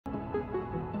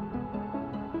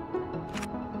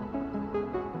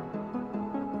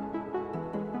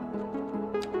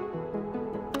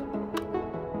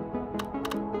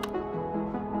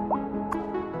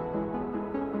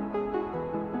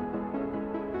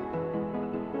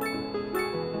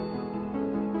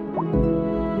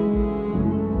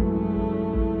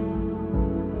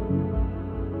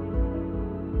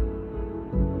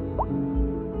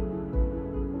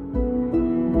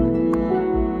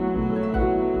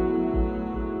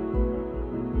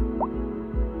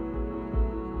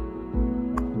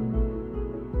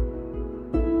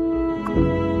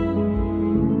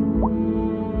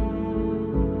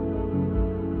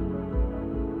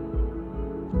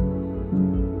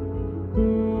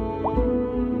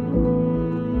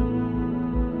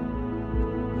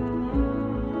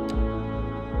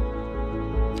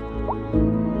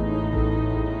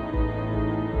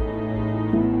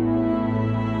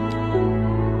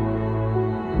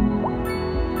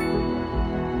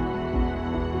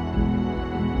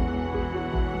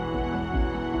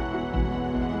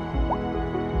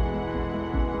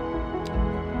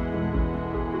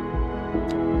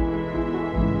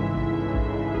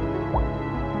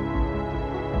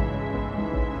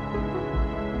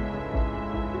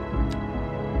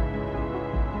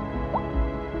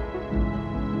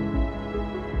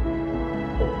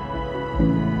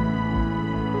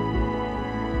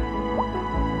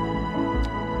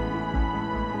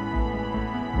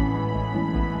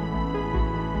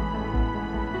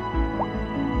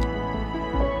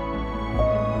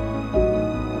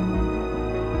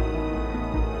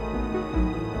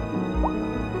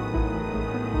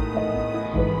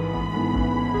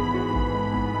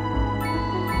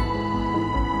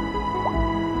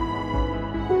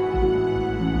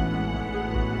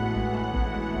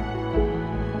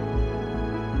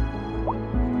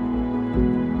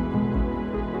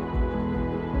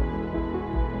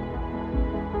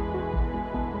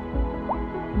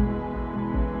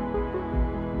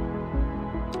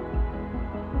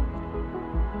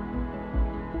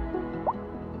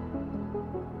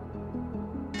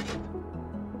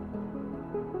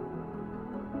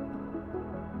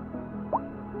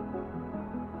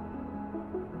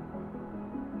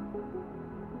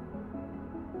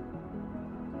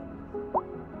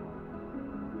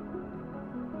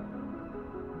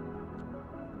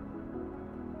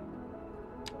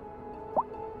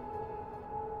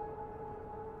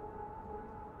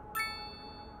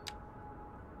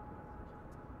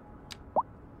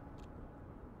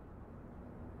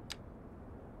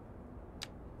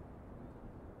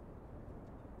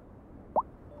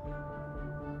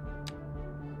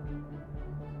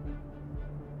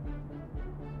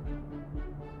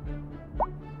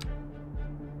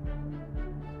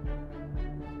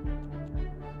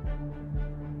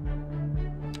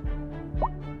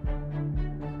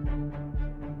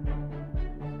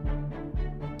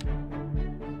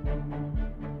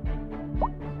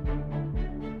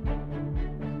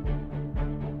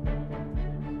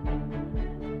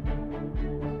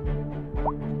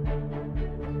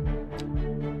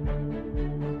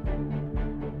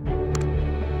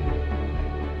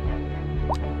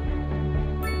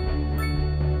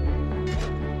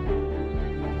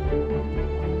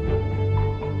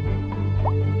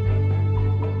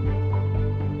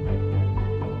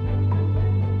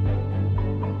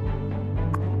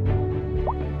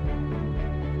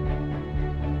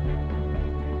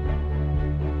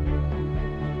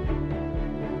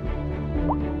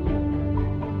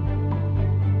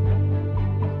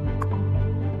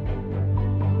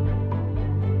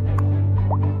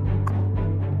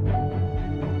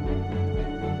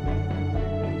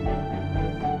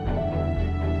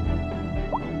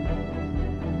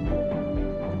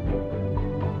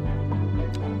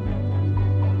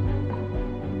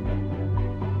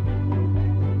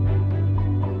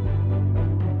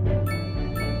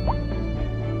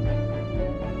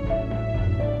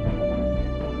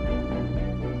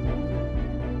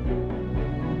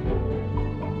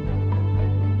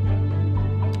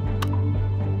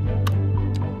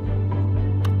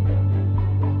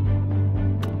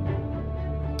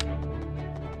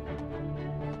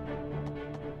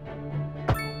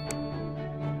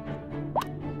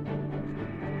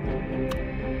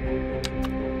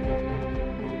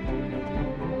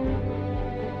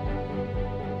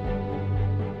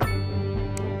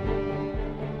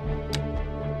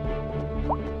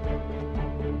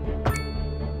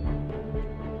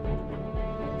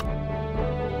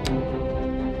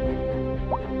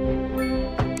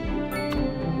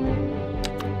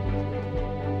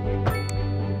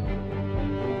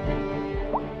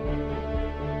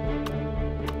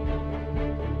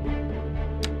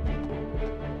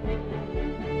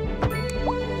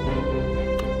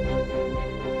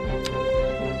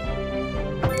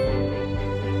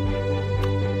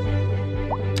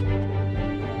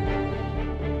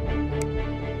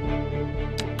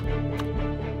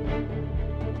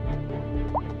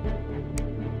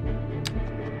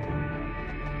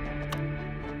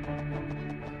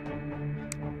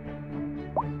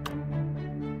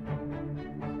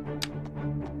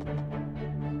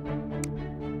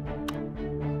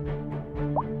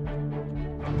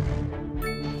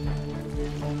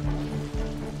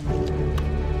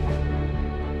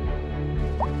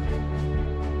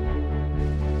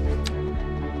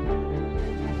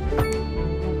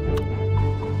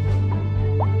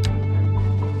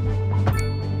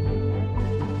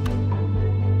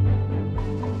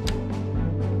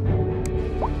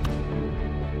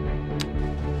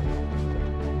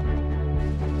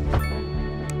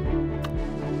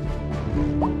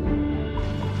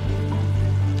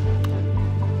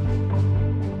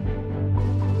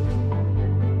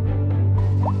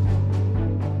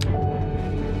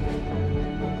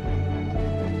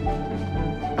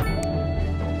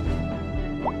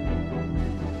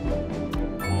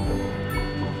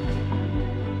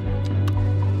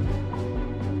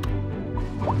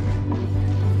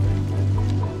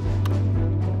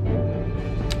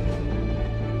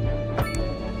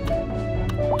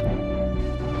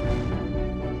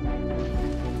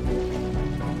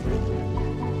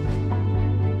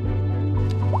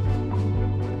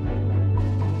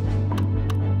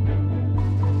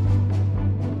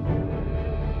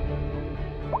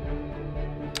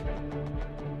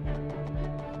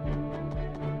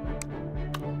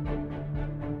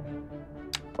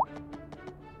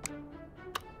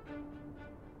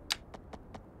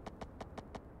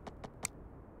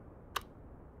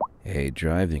A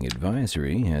driving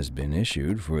advisory has been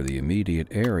issued for the immediate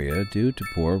area due to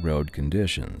poor road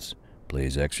conditions.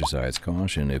 Please exercise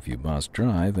caution if you must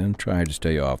drive and try to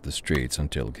stay off the streets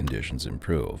until conditions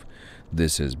improve.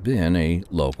 This has been a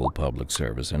local public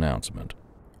service announcement.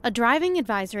 A driving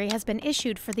advisory has been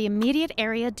issued for the immediate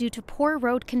area due to poor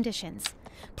road conditions.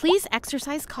 Please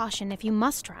exercise caution if you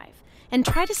must drive and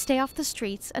try to stay off the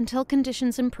streets until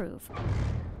conditions improve.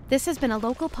 This has been a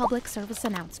local public service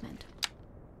announcement.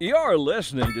 You're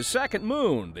listening to Second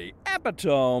Moon, the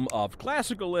epitome of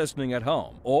classical listening at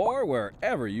home or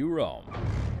wherever you roam.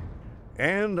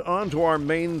 And on to our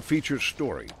main feature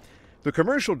story. The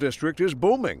commercial district is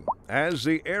booming as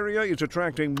the area is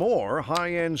attracting more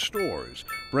high-end stores,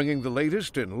 bringing the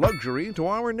latest in luxury to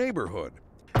our neighborhood.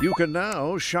 You can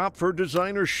now shop for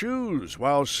designer shoes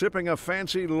while sipping a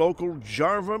fancy local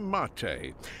Jarva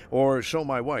mate, or so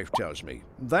my wife tells me.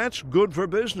 That's good for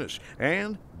business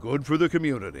and good for the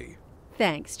community.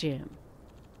 Thanks, Jim.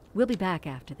 We'll be back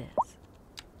after this.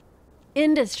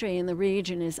 Industry in the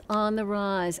region is on the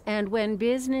rise, and when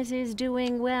business is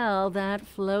doing well, that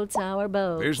floats our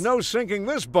boats. There's no sinking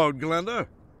this boat, Glenda.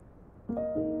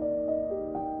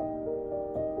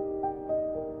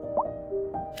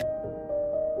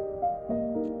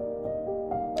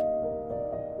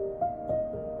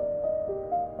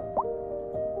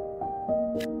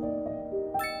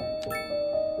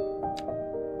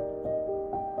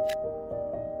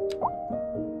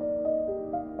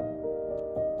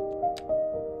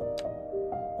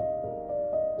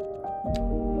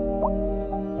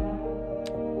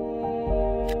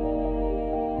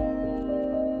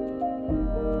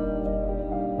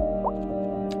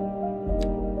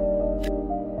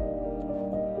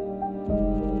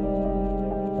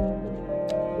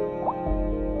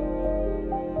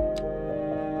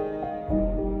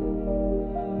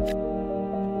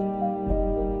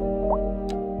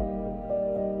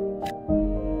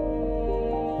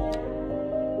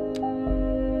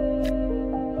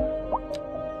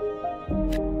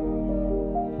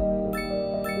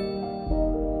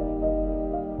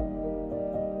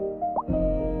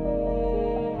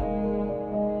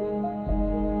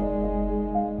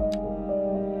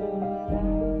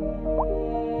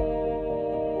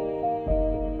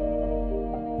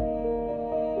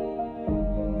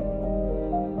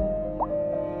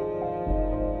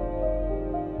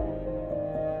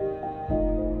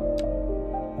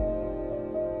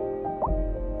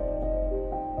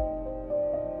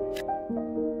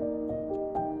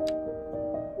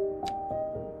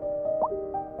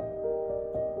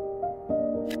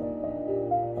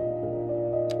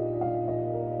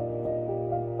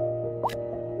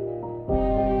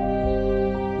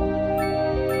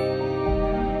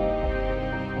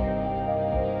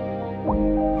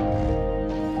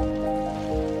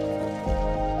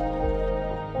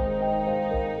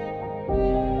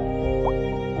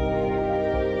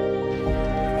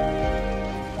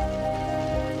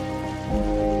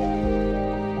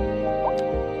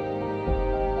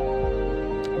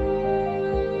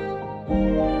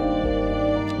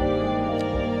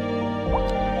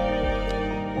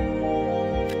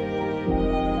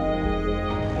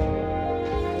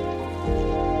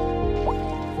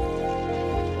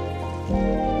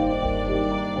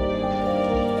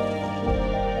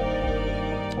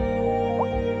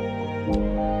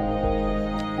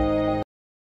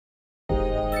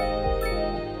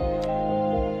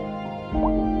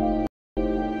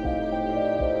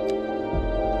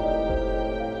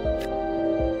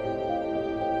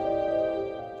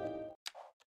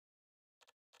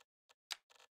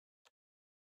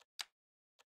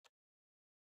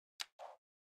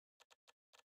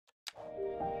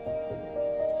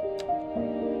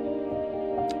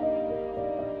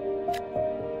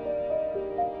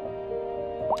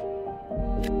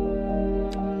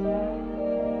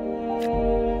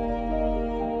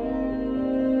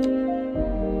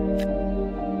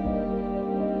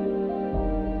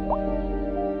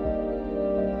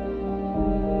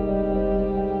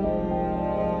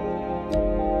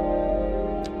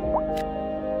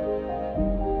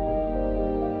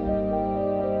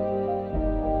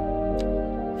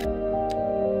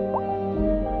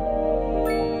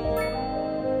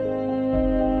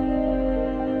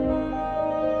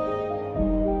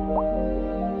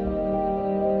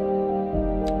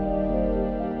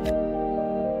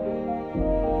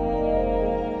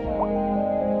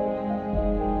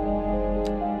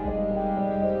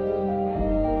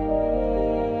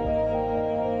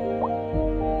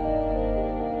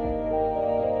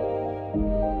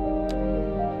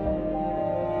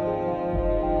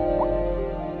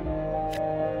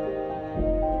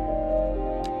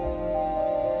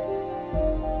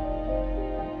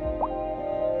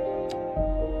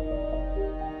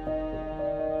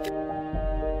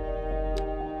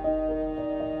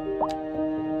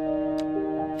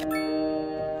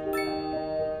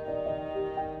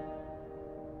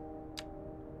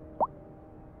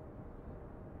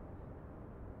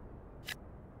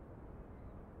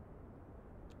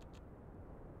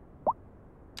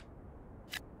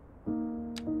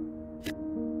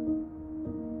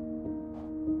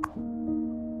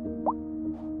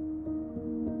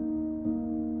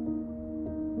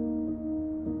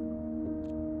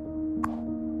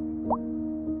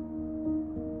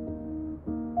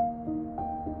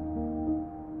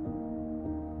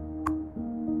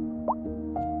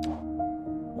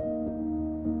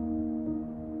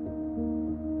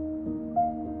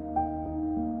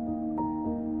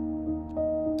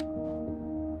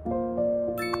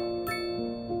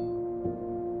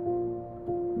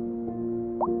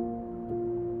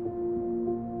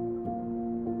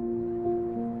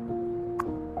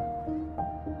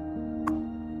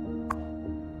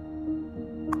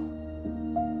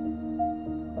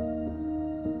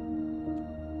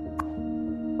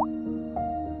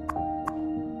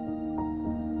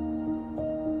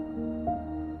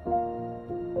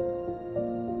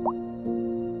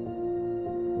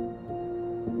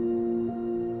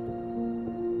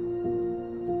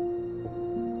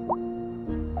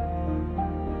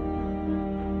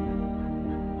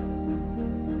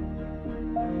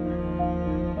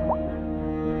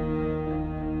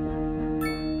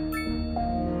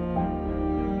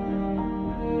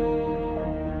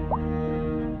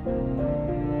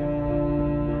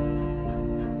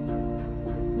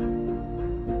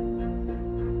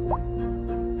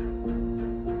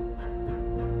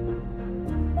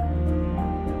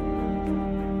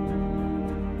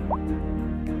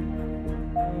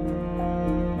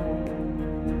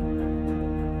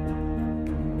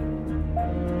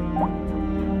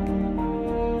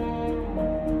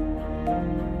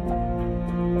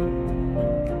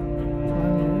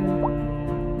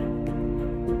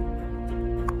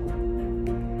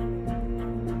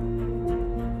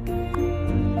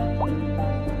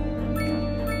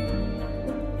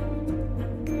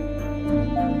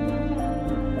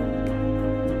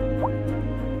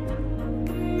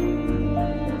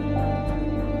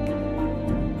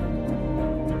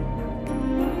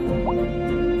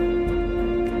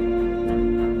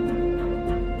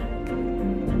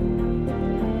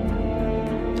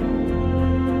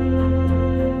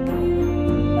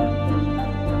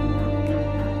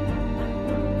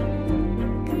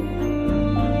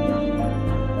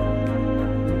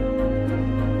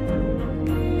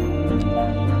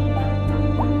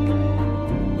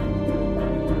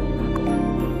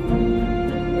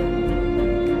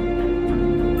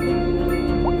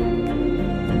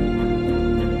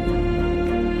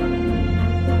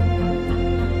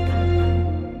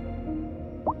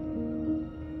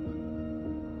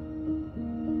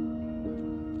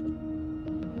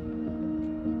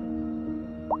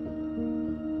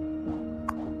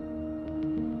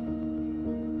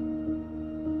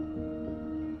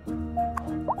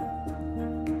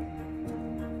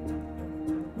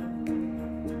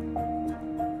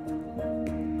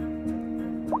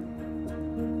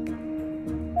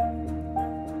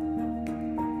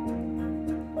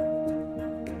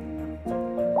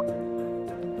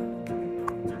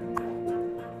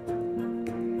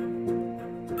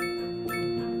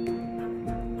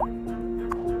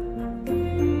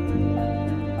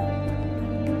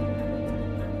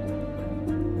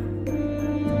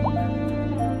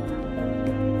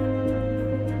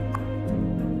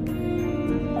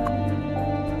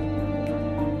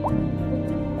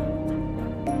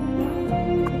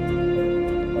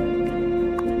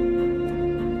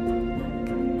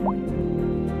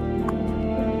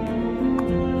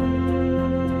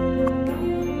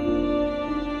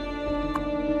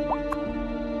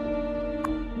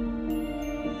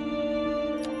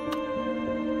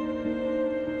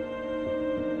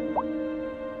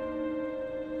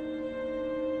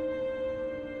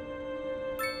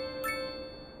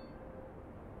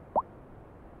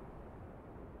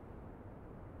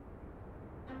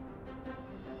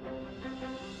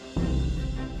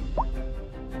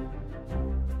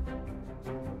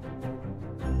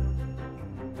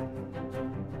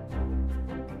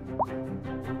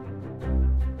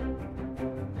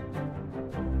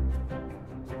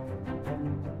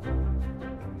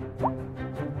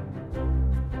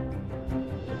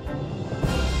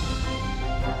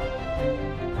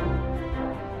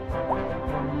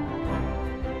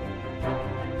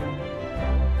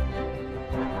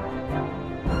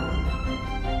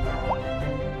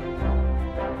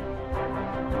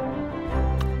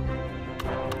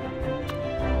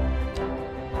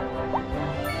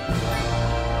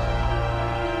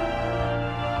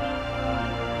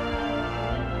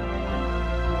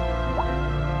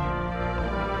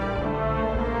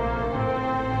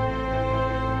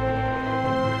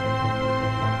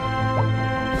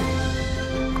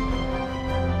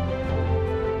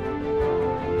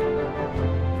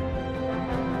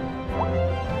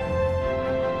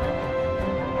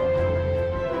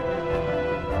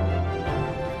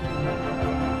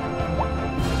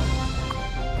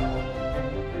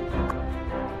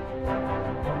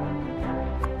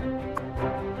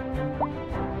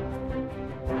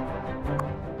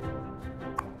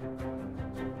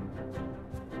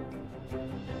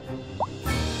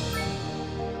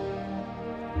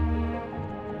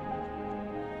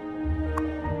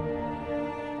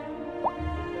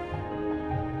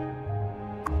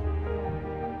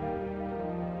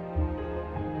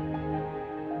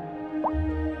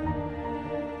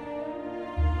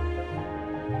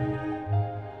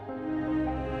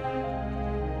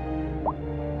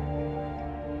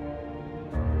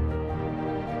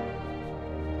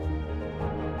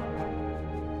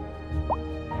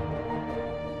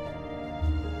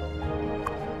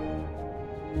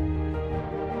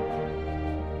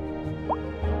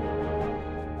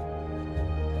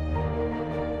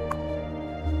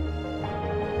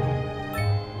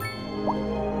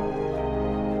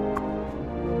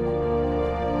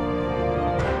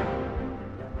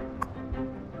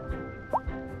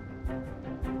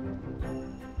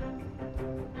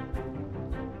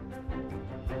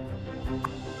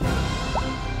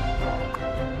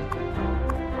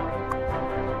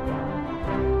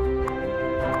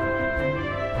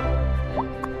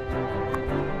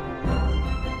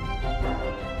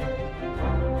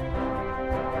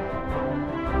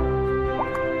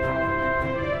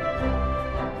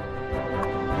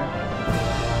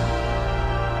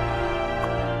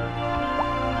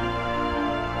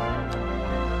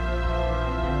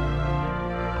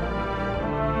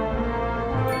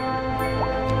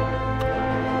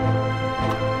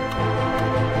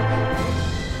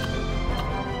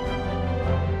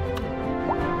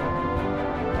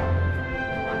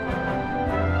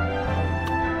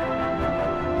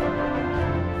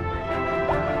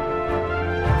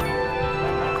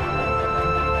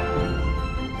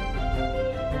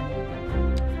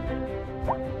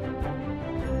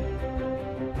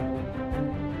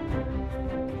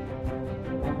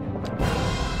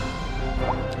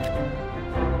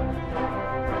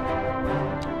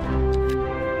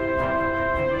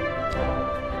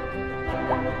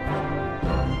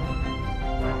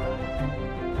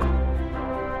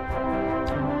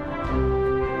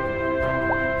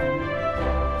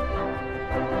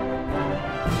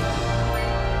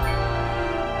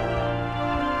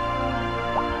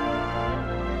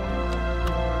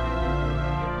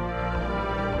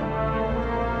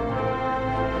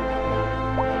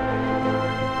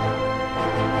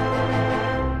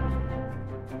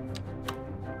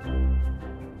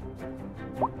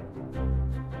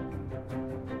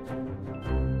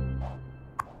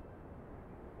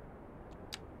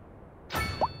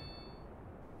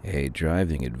 A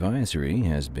driving advisory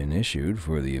has been issued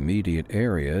for the immediate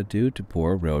area due to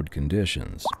poor road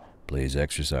conditions. Please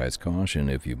exercise caution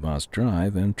if you must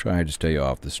drive and try to stay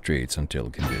off the streets until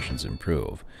conditions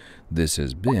improve. This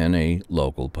has been a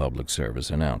local public service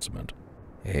announcement.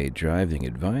 A driving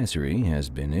advisory has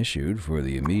been issued for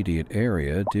the immediate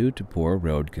area due to poor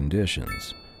road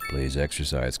conditions. Please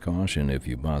exercise caution if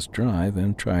you must drive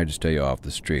and try to stay off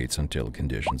the streets until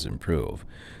conditions improve.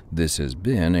 This has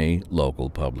been a local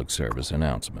public service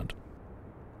announcement.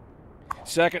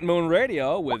 Second Moon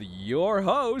Radio with your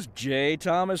host, J.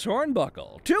 Thomas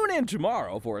Hornbuckle. Tune in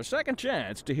tomorrow for a second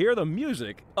chance to hear the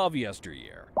music of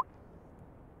yesteryear.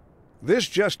 This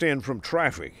just in from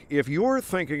traffic. If you're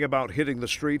thinking about hitting the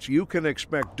streets, you can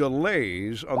expect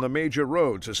delays on the major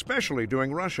roads, especially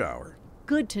during rush hour.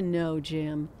 Good to know,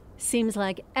 Jim. Seems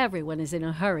like everyone is in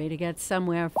a hurry to get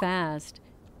somewhere fast.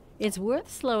 It's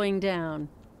worth slowing down.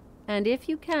 And if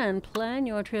you can, plan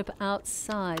your trip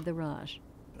outside the rush.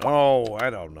 Oh, I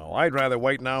don't know. I'd rather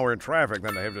wait an hour in traffic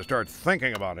than to have to start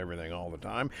thinking about everything all the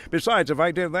time. Besides, if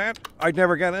I did that, I'd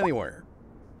never get anywhere.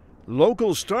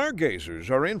 Local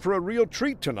stargazers are in for a real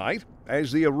treat tonight,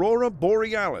 as the aurora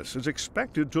borealis is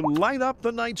expected to light up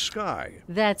the night sky.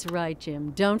 That's right,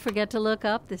 Jim. Don't forget to look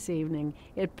up this evening.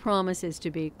 It promises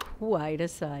to be quite a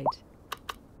sight.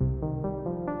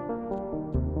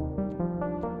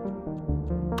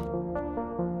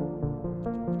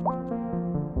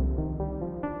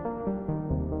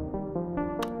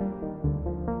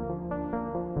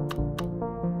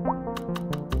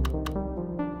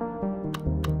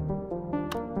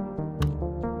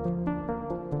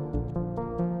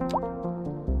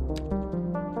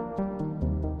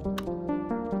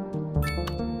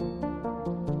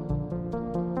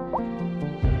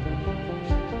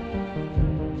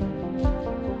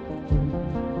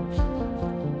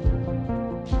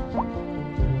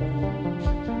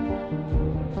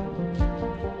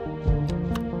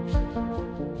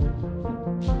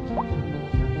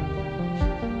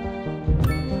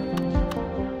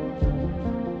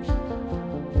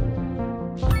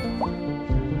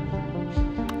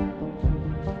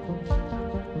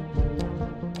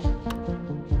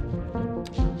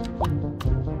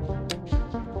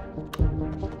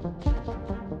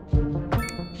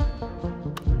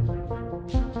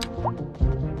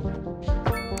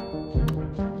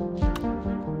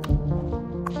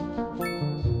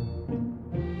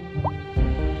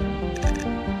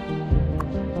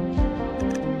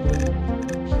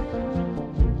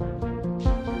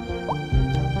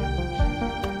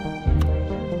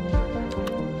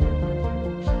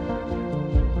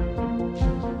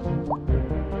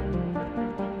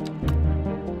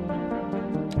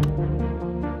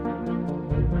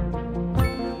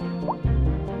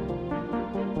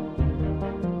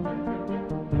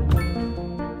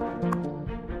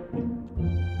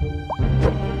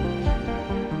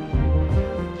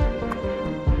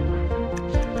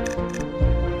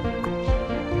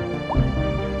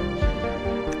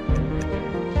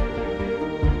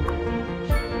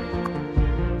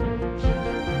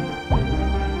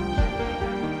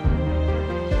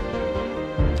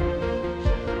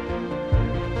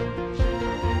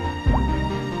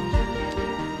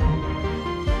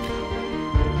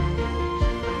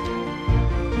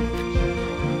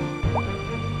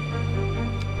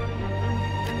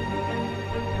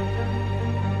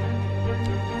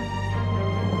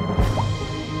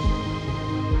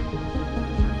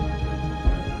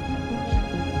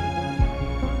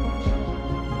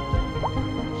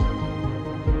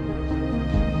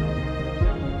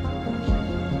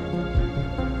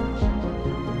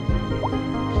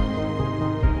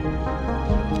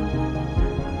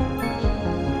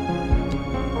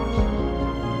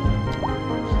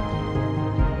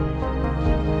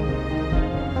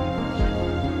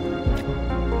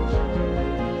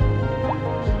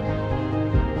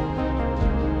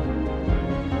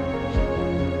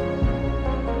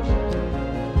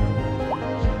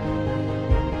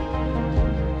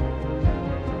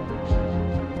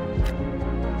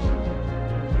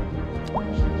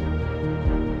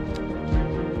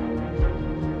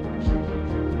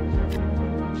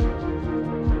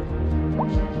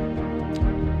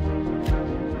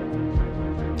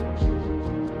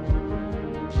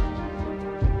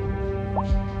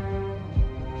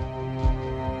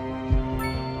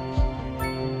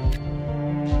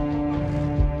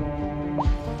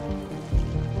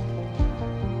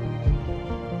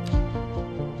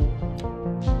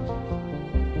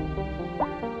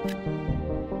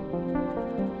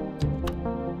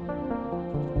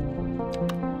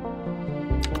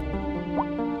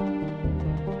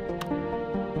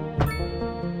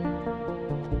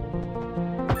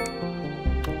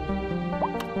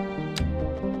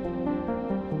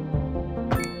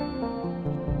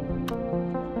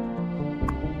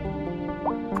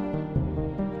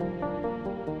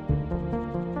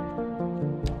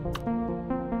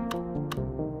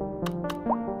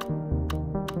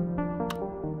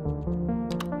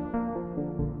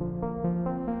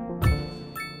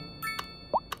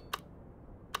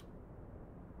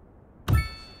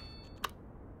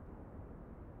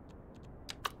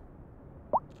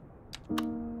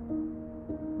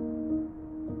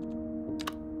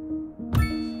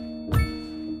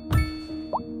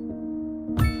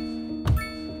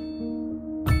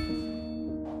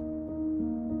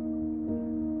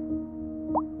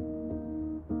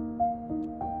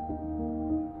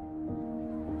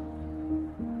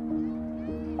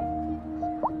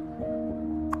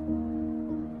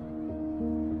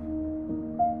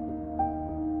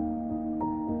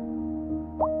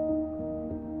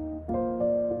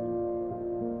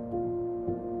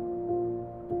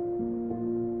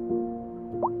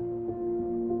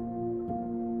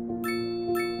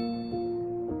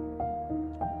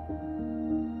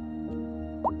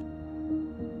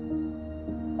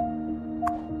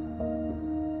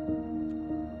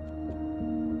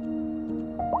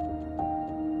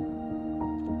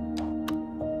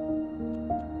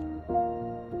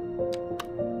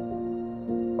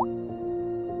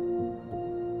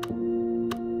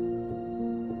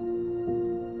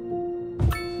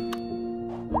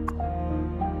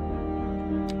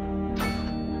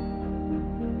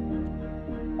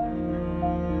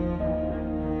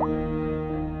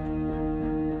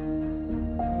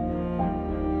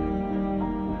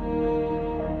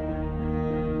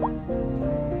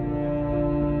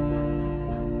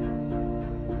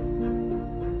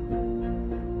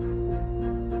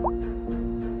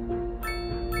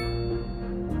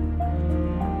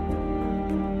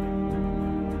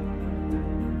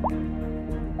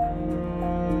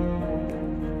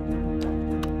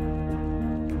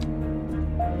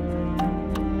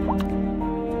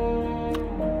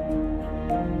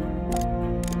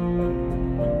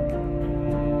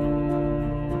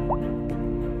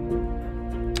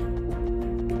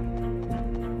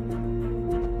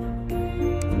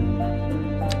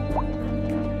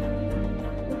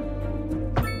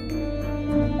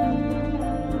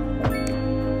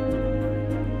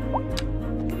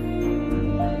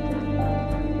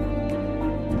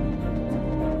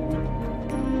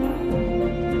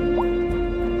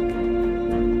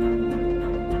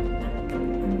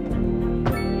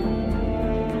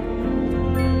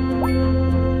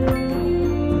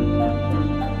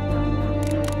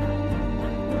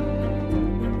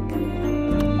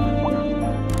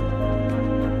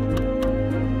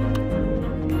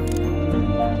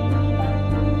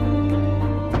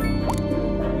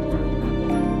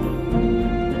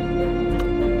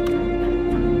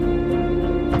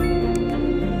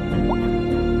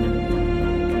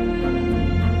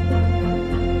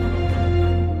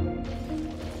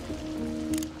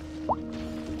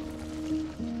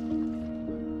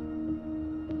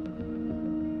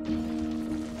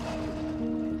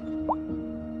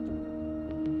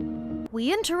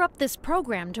 We interrupt this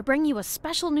program to bring you a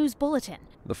special news bulletin.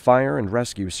 The Fire and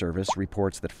Rescue Service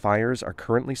reports that fires are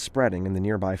currently spreading in the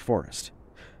nearby forest.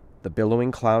 The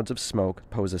billowing clouds of smoke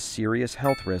pose a serious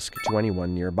health risk to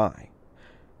anyone nearby.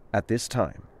 At this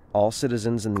time, all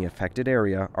citizens in the affected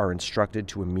area are instructed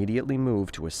to immediately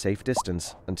move to a safe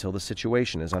distance until the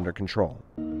situation is under control.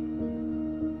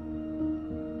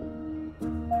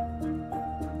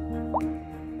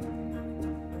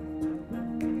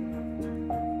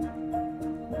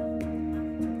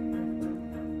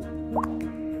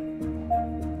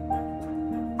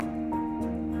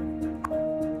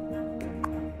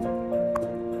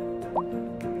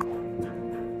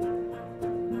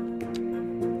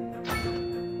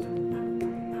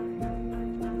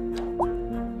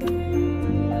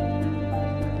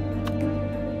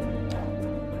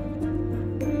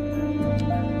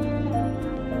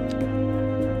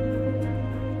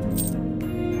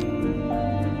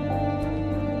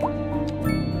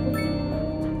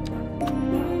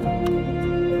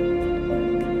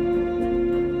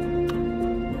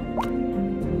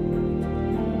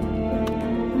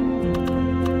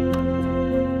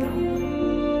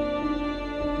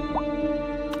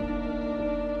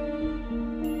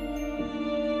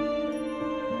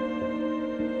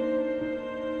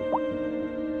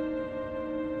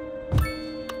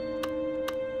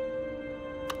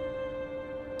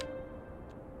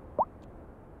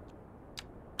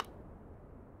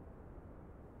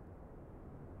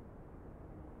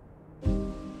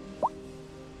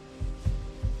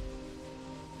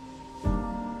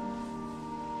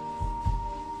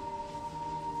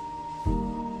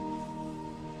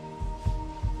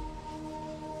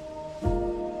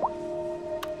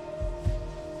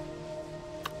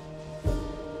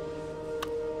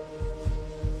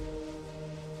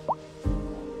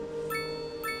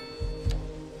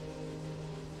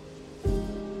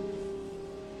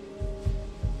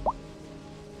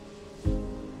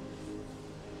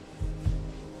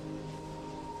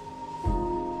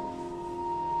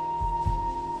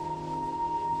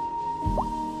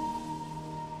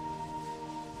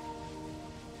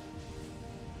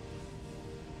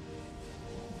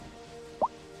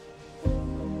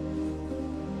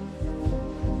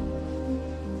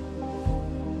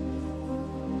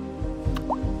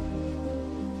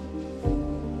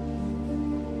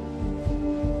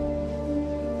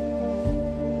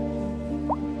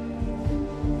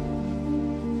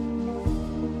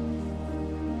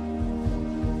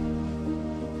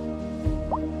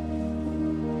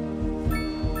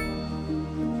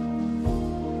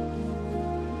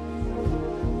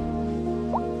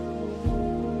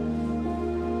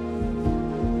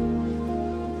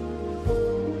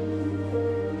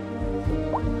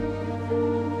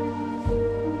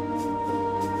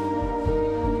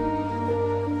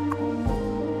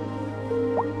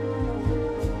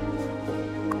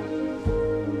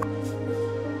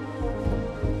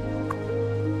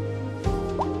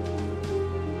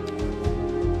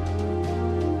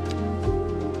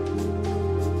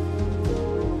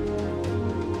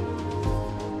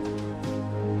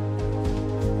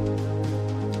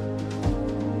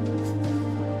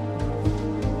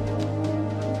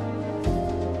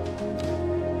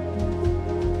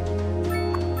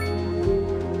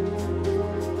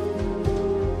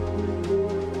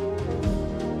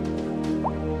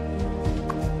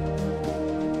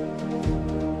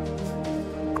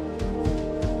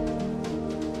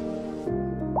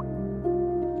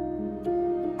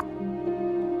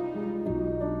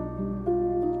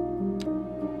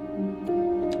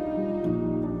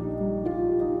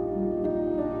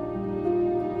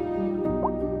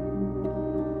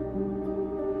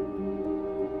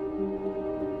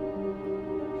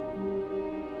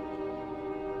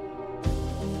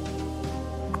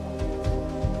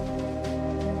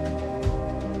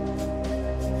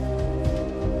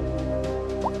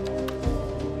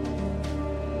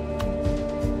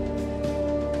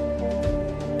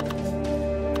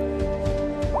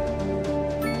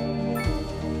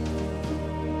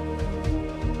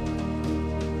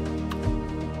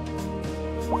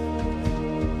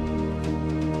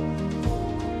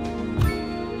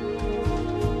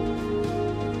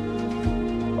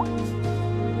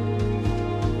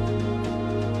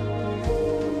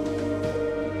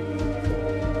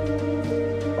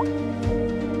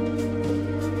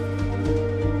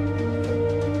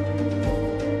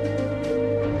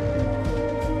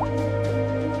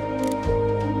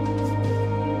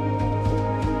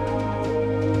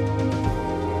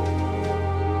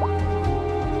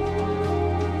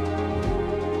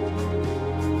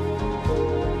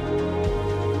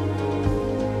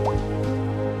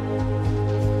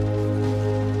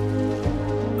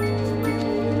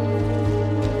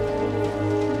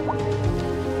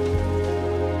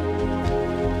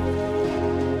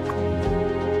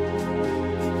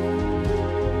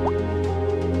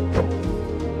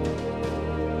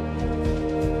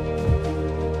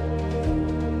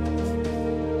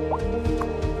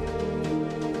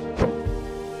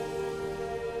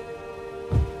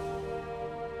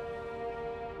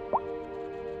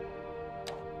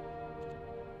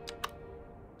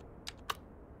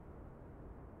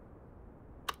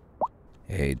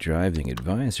 A driving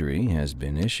advisory has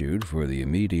been issued for the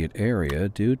immediate area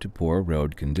due to poor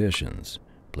road conditions.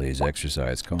 Please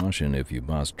exercise caution if you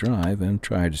must drive and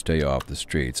try to stay off the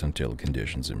streets until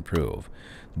conditions improve.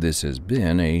 This has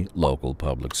been a local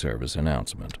public service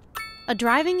announcement. A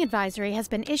driving advisory has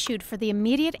been issued for the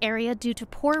immediate area due to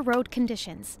poor road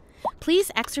conditions. Please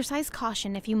exercise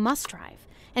caution if you must drive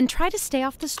and try to stay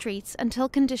off the streets until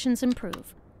conditions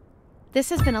improve.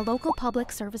 This has been a local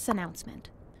public service announcement.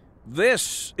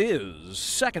 This is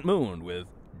Second Moon with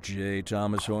J.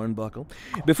 Thomas Hornbuckle.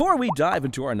 Before we dive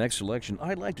into our next selection,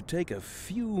 I'd like to take a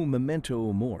few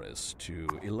memento moris to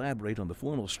elaborate on the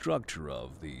formal structure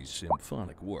of the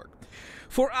symphonic work.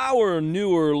 For our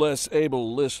newer, less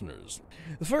able listeners,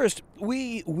 first,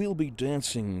 we will be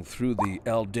dancing through the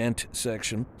al dente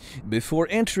section before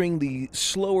entering the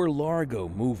slower largo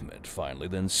movement, finally,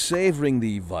 then savoring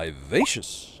the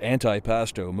vivacious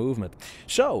antipasto movement.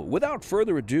 So, without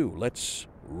further ado, let's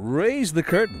raise the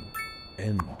curtain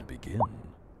and begin.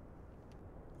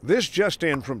 This just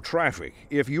in from traffic.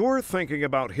 If you're thinking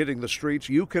about hitting the streets,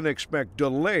 you can expect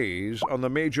delays on the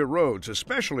major roads,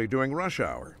 especially during rush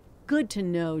hour. Good to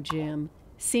know, Jim.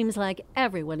 Seems like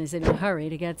everyone is in a hurry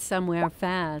to get somewhere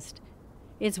fast.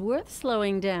 It's worth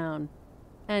slowing down.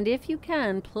 And if you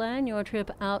can, plan your trip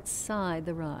outside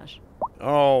the rush.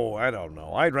 Oh, I don't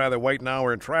know. I'd rather wait an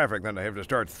hour in traffic than to have to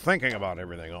start thinking about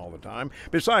everything all the time.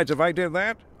 Besides, if I did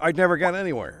that, I'd never get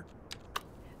anywhere.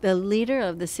 The leader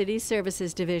of the City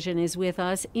Services Division is with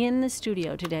us in the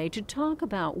studio today to talk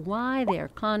about why they're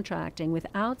contracting with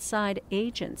outside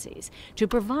agencies to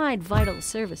provide vital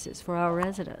services for our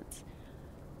residents.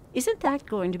 Isn't that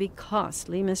going to be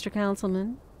costly, Mr.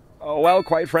 Councilman? Oh, well,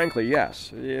 quite frankly,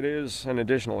 yes. It is an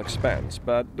additional expense,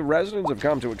 but the residents have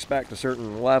come to expect a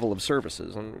certain level of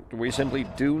services, and we simply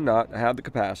do not have the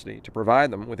capacity to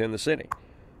provide them within the city.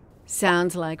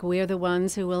 Sounds like we're the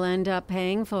ones who will end up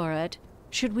paying for it.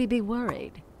 Should we be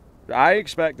worried? I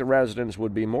expect the residents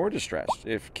would be more distressed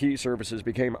if key services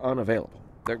became unavailable.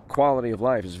 Their quality of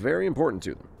life is very important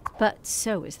to them. But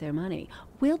so is their money.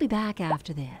 We'll be back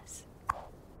after this.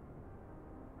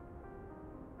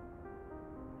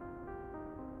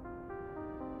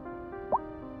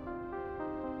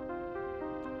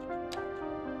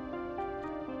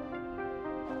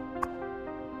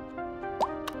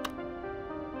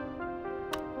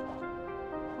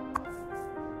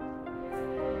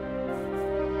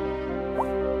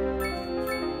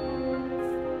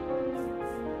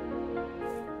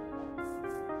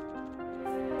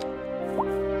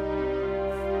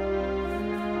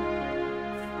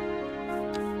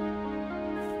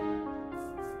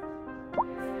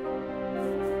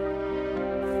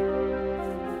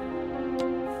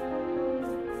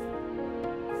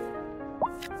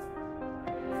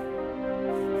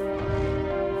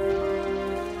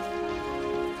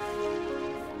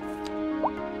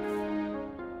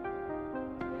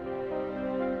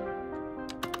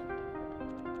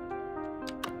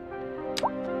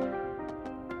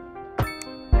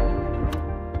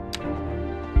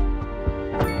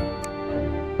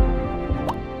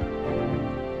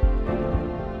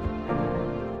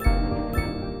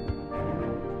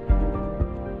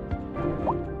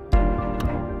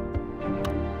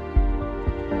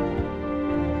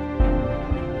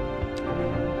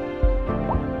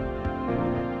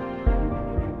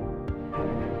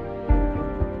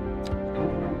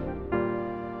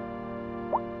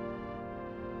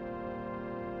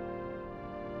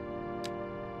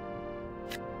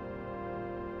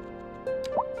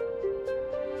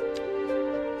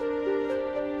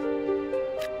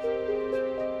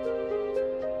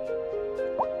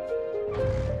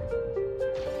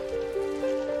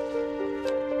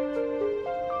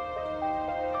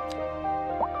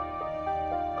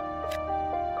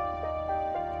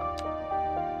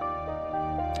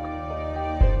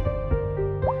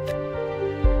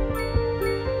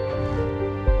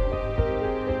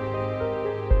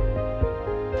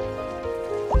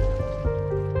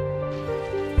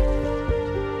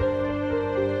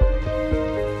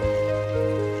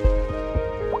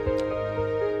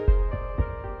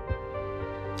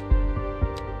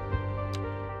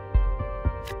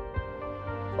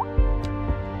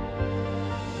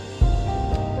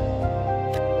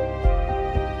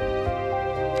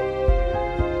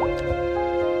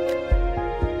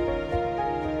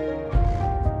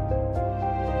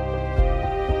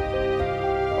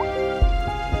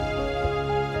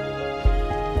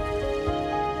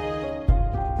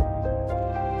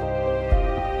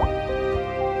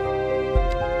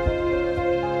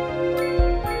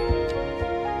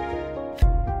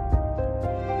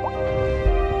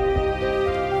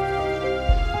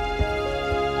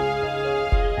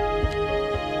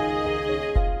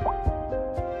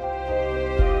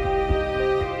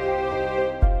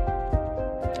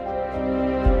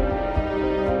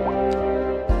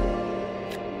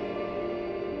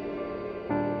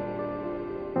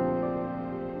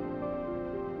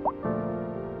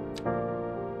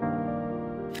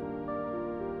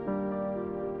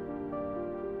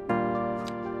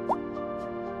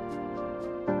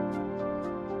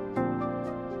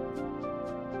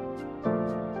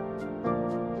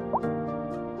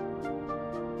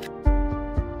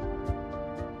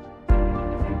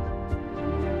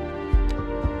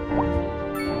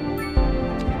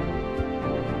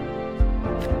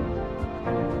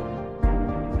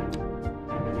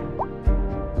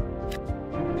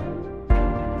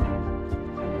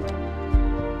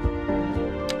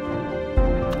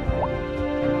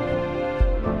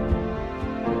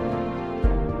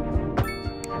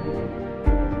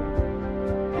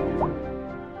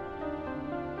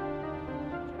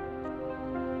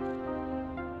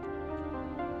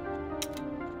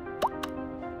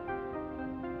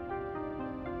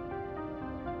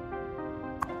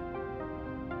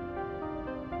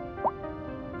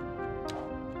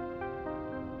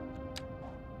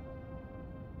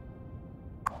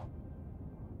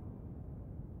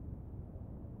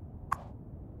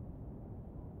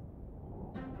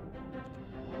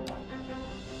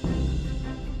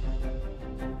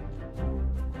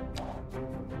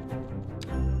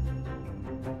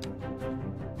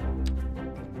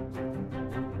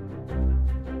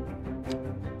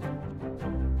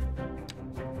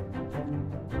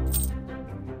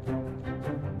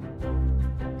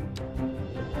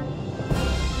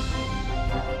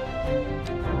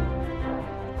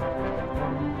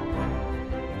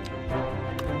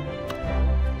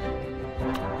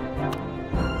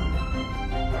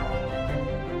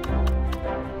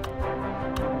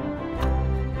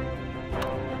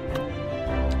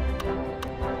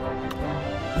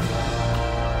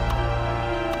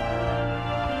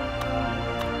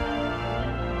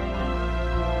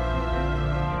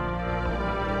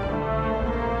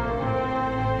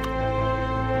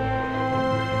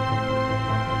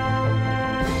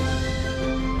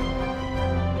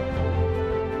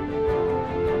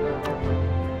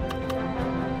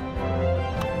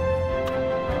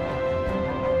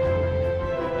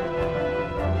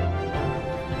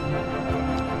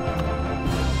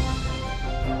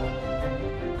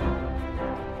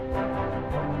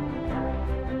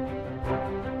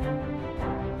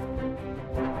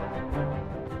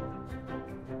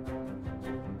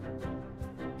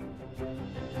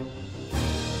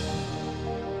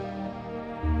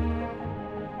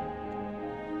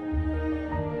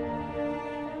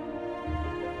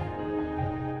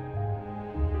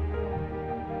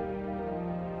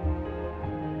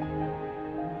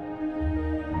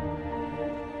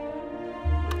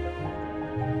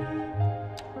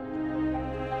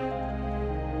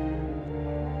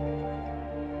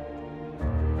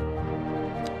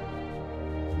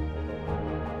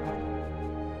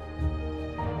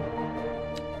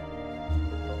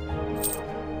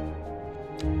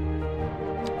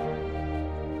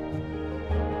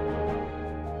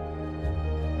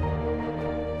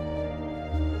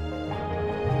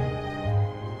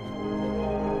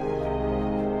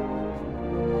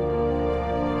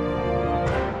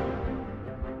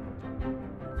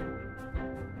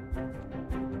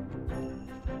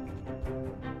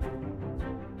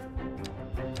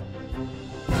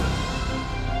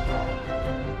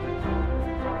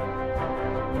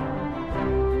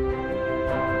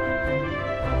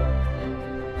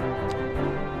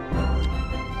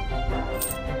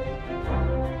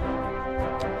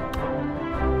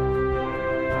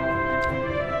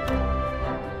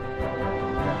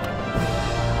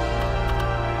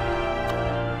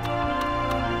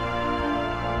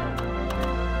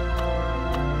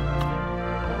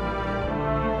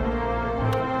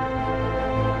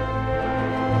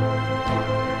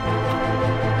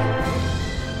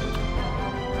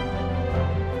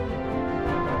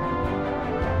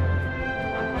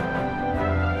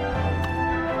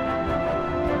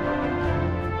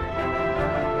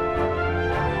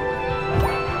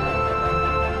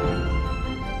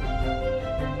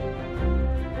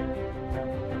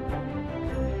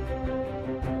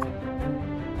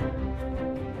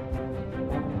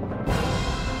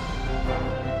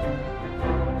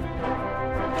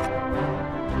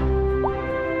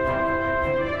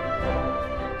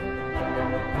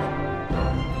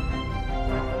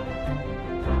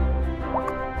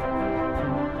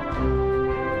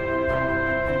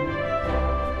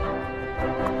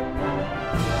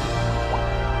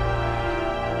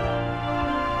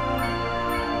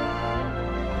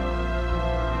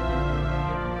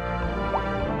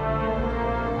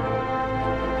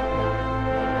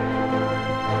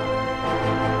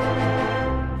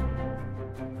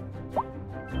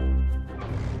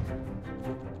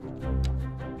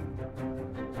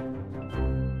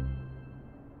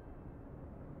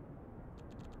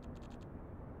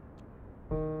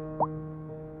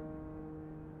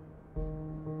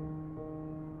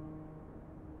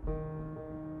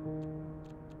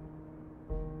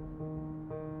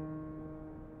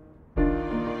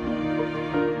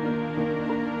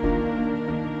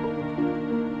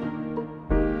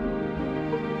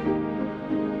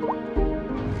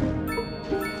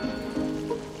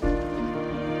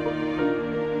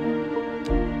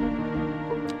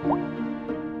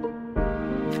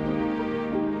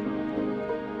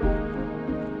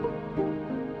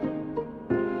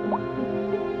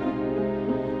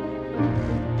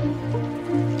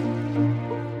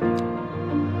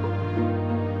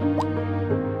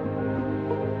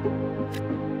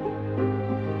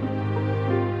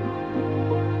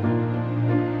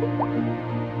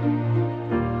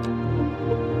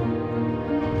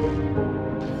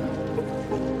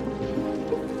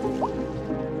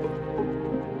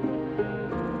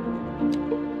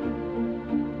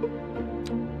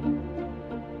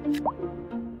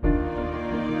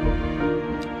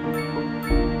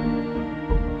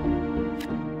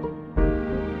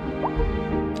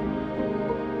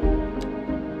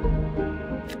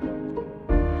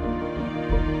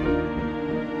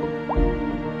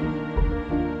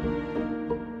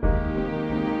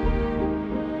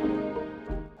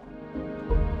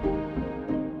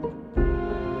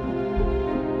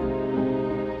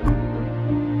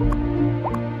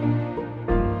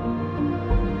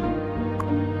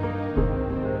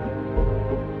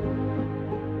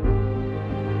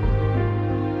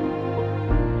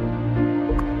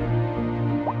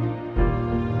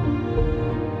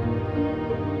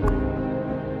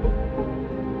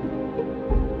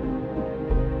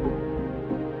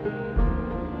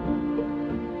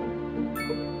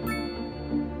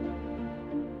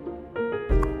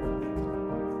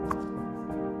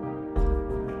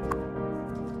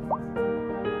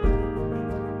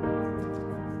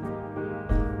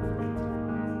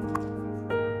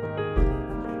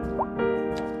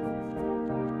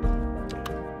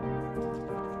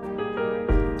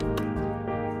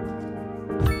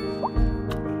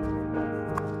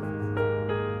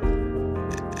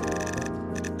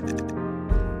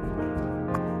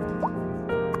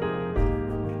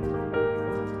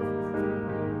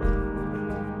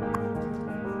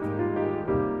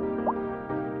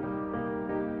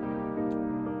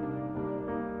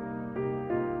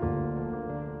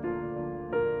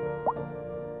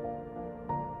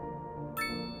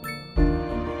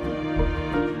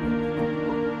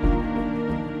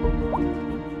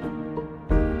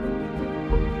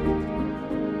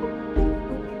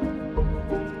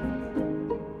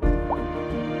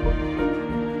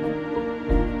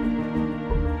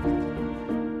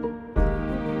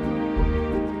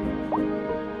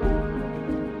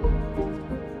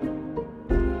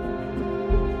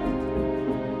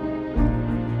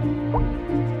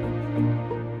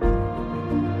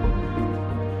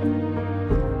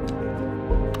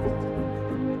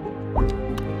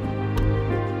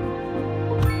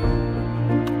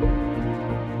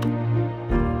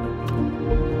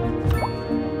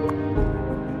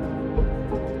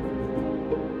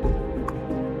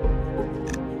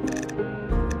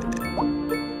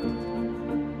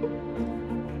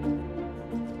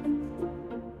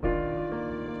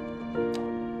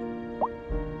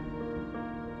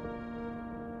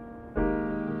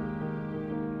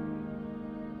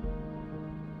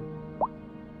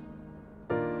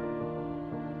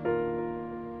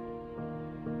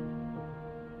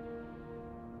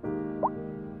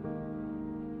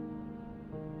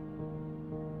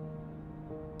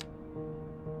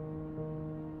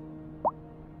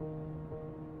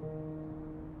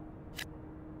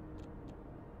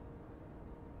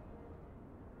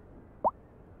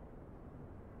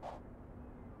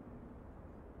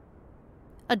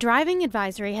 A driving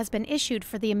advisory has been issued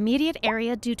for the immediate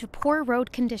area due to poor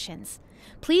road conditions.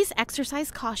 Please exercise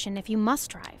caution if you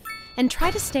must drive, and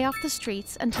try to stay off the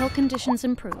streets until conditions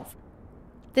improve.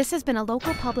 This has been a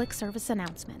local public service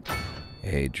announcement.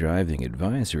 A driving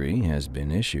advisory has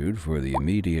been issued for the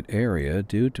immediate area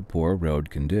due to poor road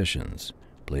conditions.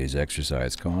 Please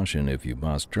exercise caution if you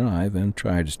must drive and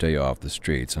try to stay off the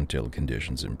streets until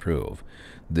conditions improve.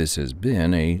 This has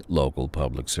been a local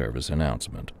public service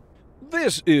announcement.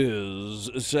 This is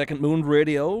Second Moon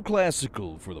Radio,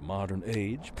 classical for the modern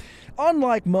age.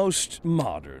 Unlike most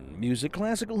modern music,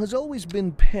 classical has always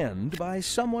been penned by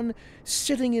someone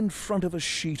sitting in front of a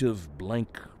sheet of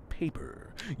blank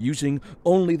paper, using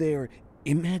only their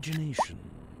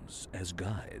imaginations as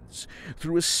guides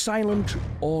through a silent,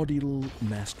 audible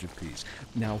masterpiece.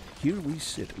 Now, here we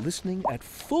sit, listening at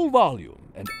full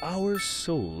volume, and our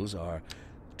souls are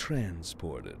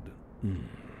transported.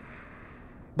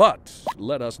 But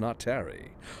let us not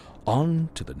tarry. On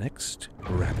to the next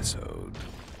episode.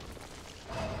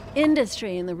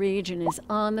 Industry in the region is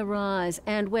on the rise,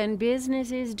 and when business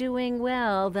is doing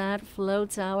well, that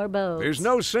floats our boat. There's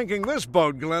no sinking this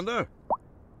boat, Glenda.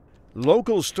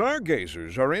 Local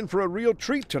stargazers are in for a real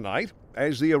treat tonight,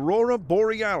 as the aurora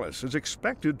borealis is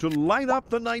expected to light up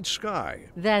the night sky.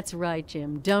 That's right,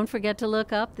 Jim. Don't forget to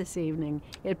look up this evening.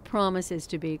 It promises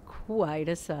to be quite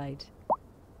a sight.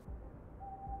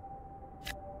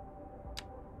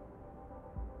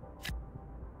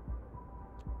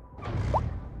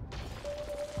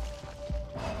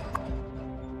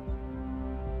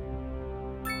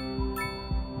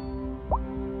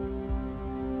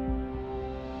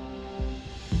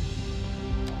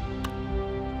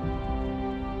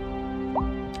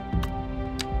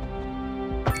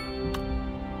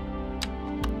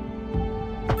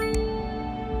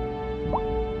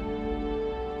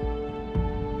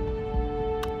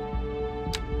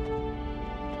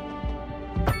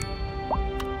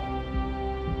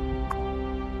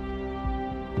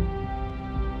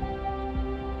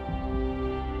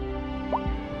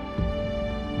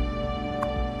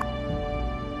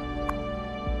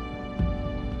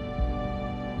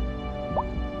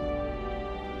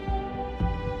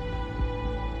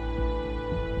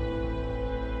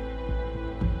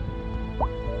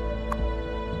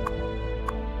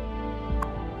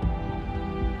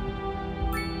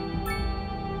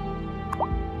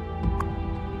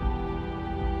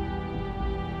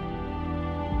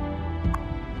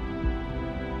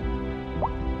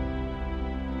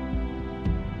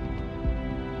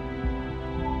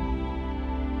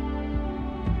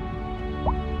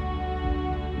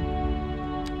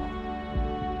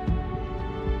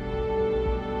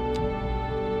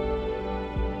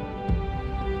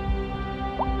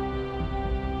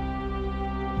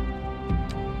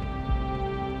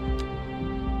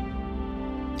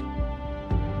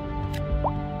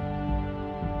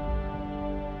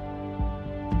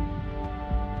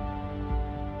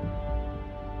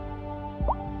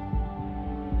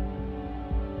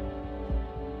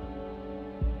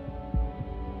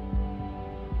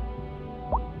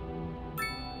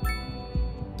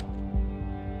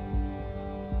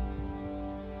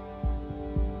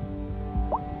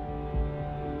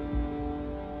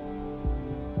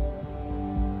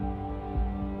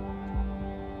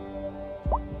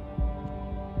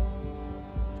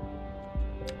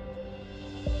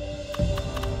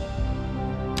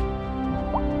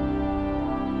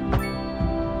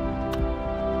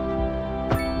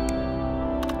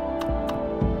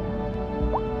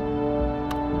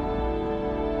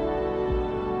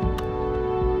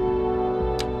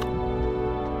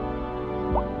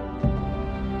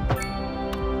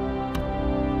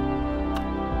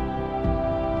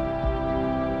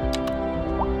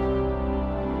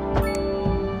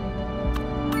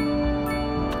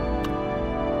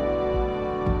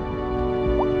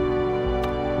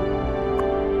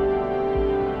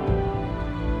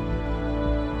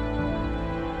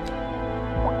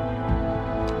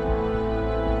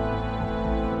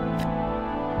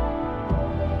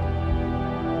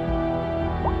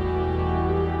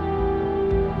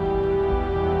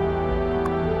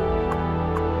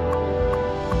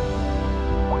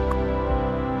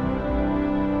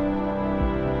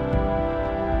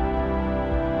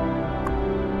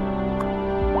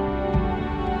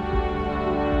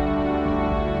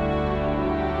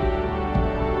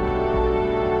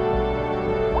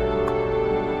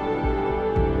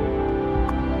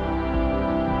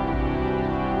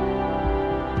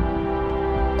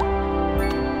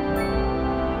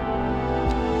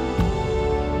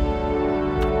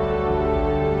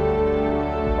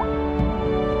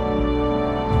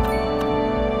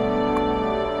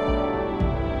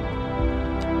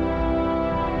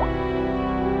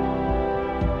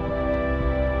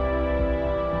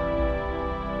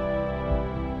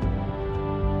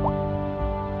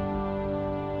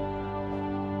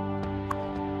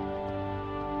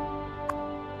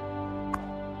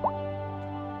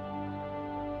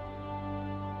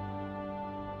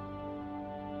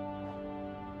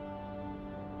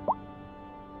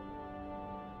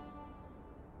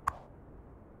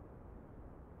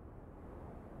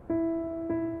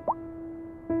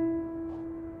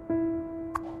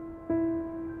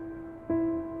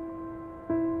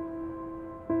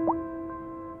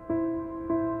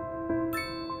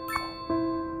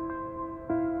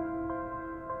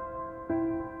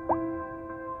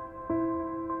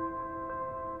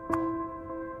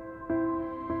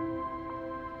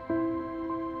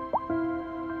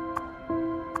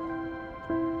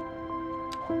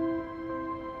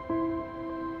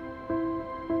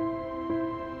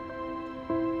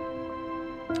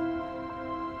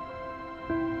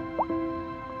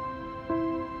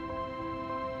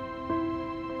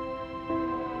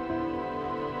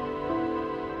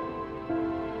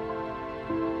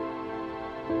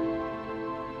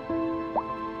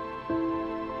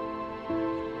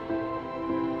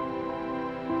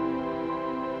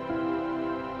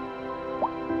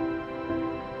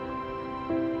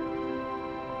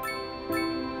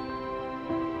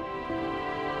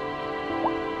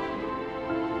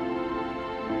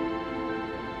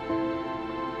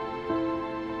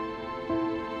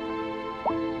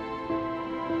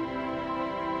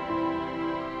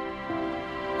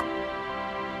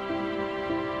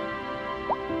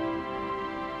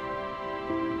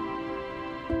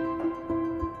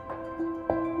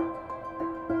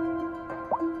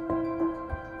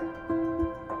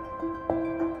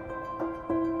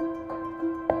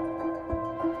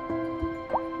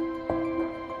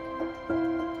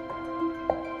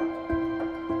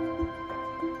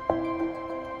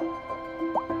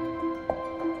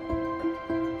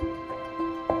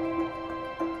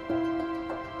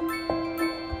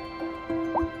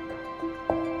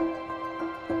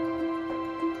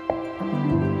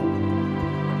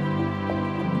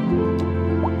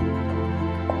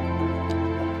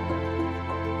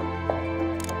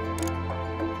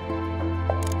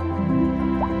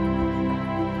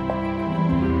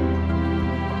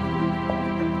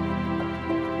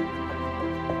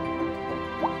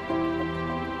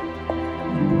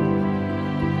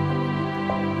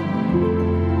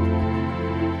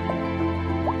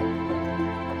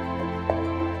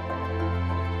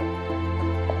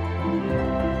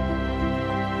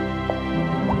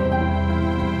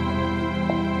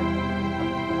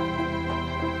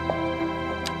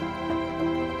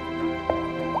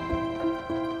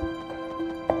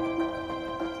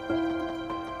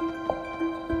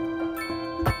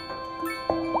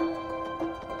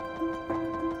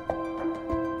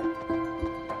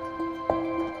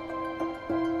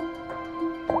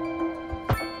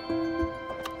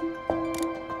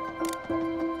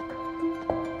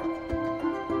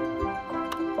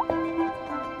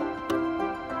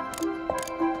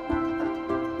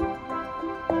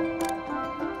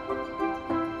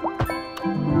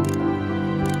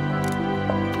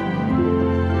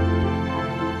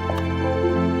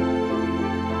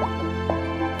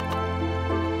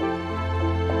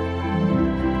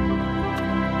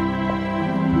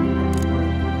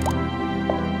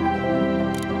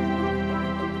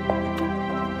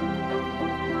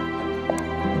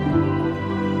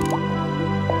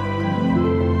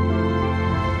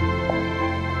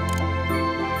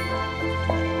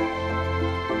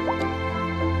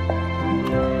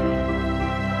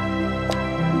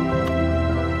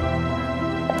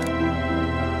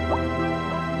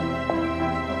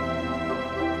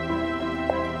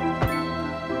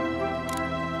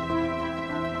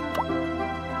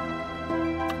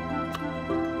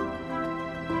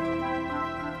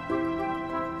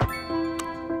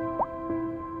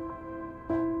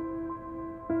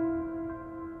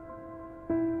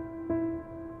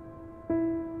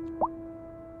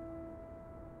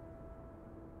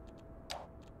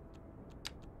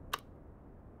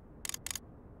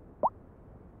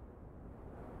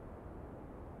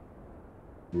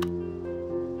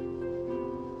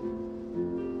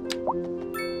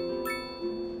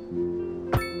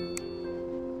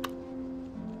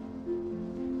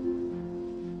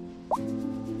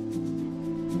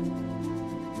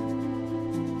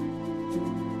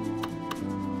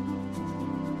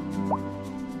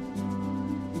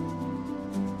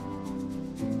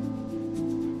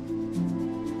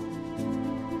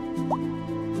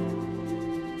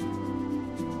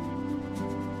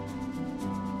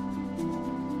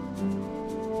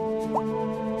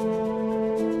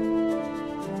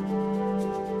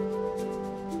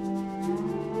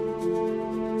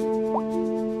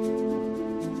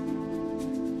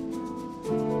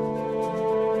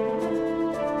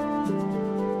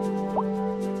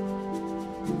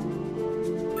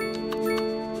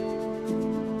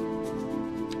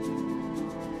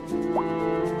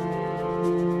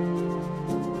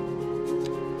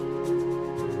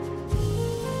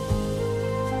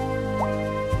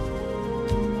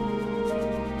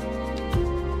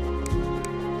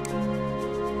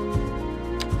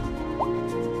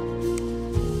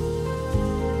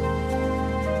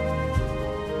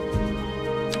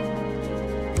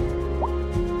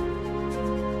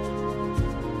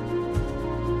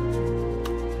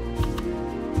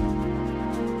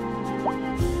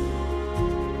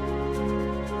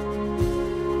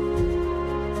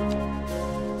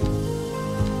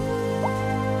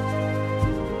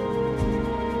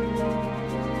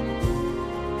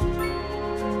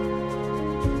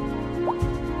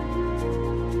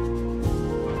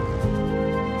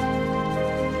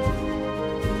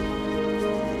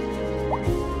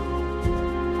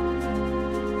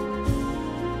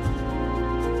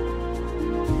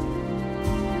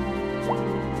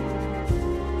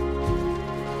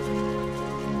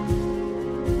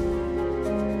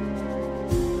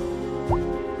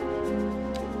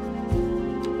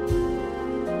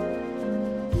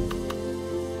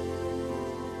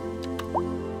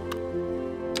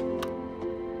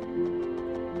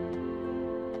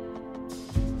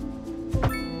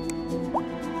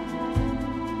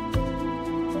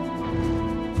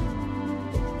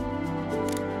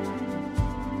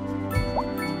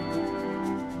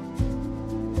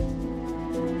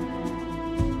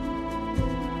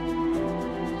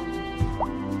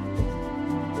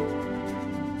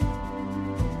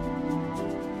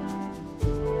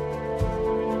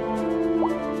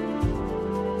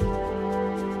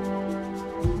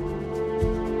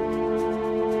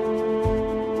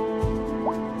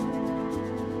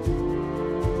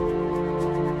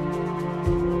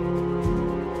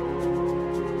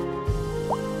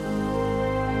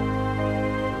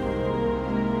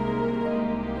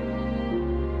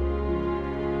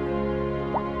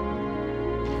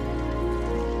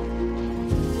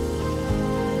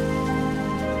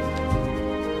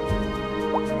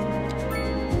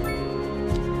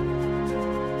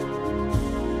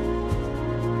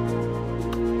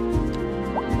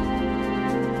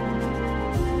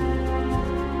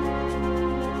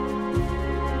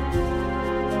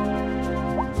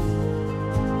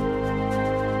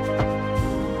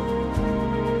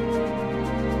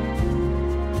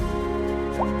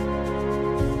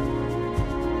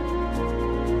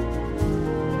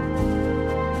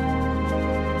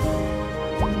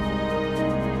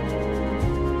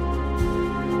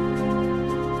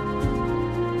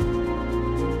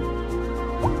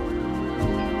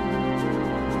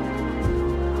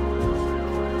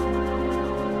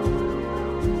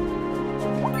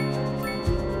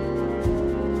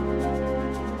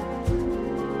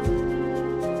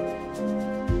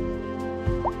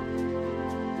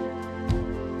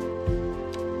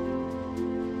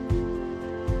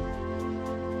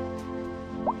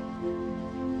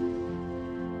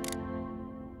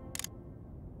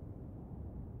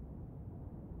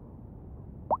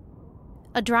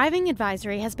 A driving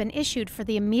advisory has been issued for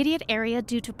the immediate area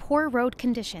due to poor road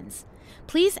conditions.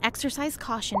 Please exercise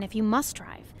caution if you must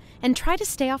drive, and try to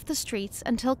stay off the streets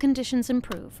until conditions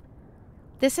improve.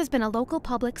 This has been a local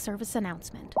public service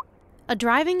announcement. A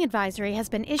driving advisory has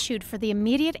been issued for the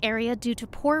immediate area due to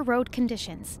poor road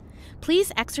conditions.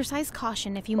 Please exercise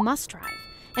caution if you must drive,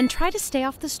 and try to stay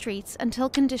off the streets until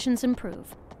conditions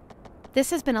improve. This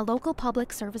has been a local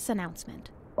public service announcement.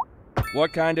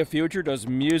 What kind of future does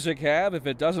music have if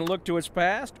it doesn't look to its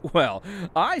past? Well,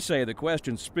 I say the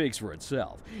question speaks for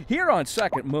itself. Here on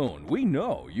Second Moon, we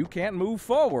know you can't move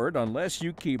forward unless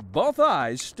you keep both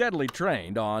eyes steadily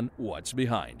trained on what's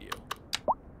behind you.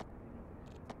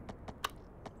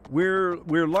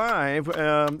 We're live,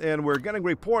 and we're getting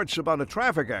reports about a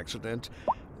traffic accident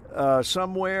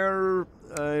somewhere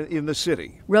in the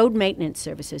city. Road maintenance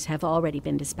services have already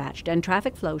been dispatched, and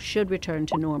traffic flow should return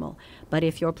to normal. But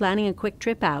if you're planning a quick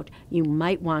trip out, you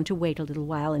might want to wait a little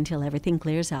while until everything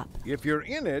clears up. If you're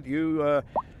in it,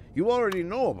 you already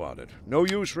know about it. No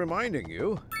use reminding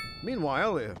you.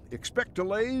 Meanwhile, expect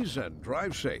delays and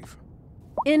drive safe.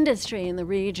 Industry in the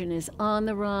region is on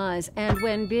the rise, and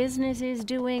when business is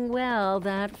doing well,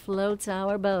 that floats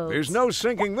our boats. There's no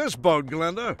sinking this boat,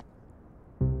 Glenda.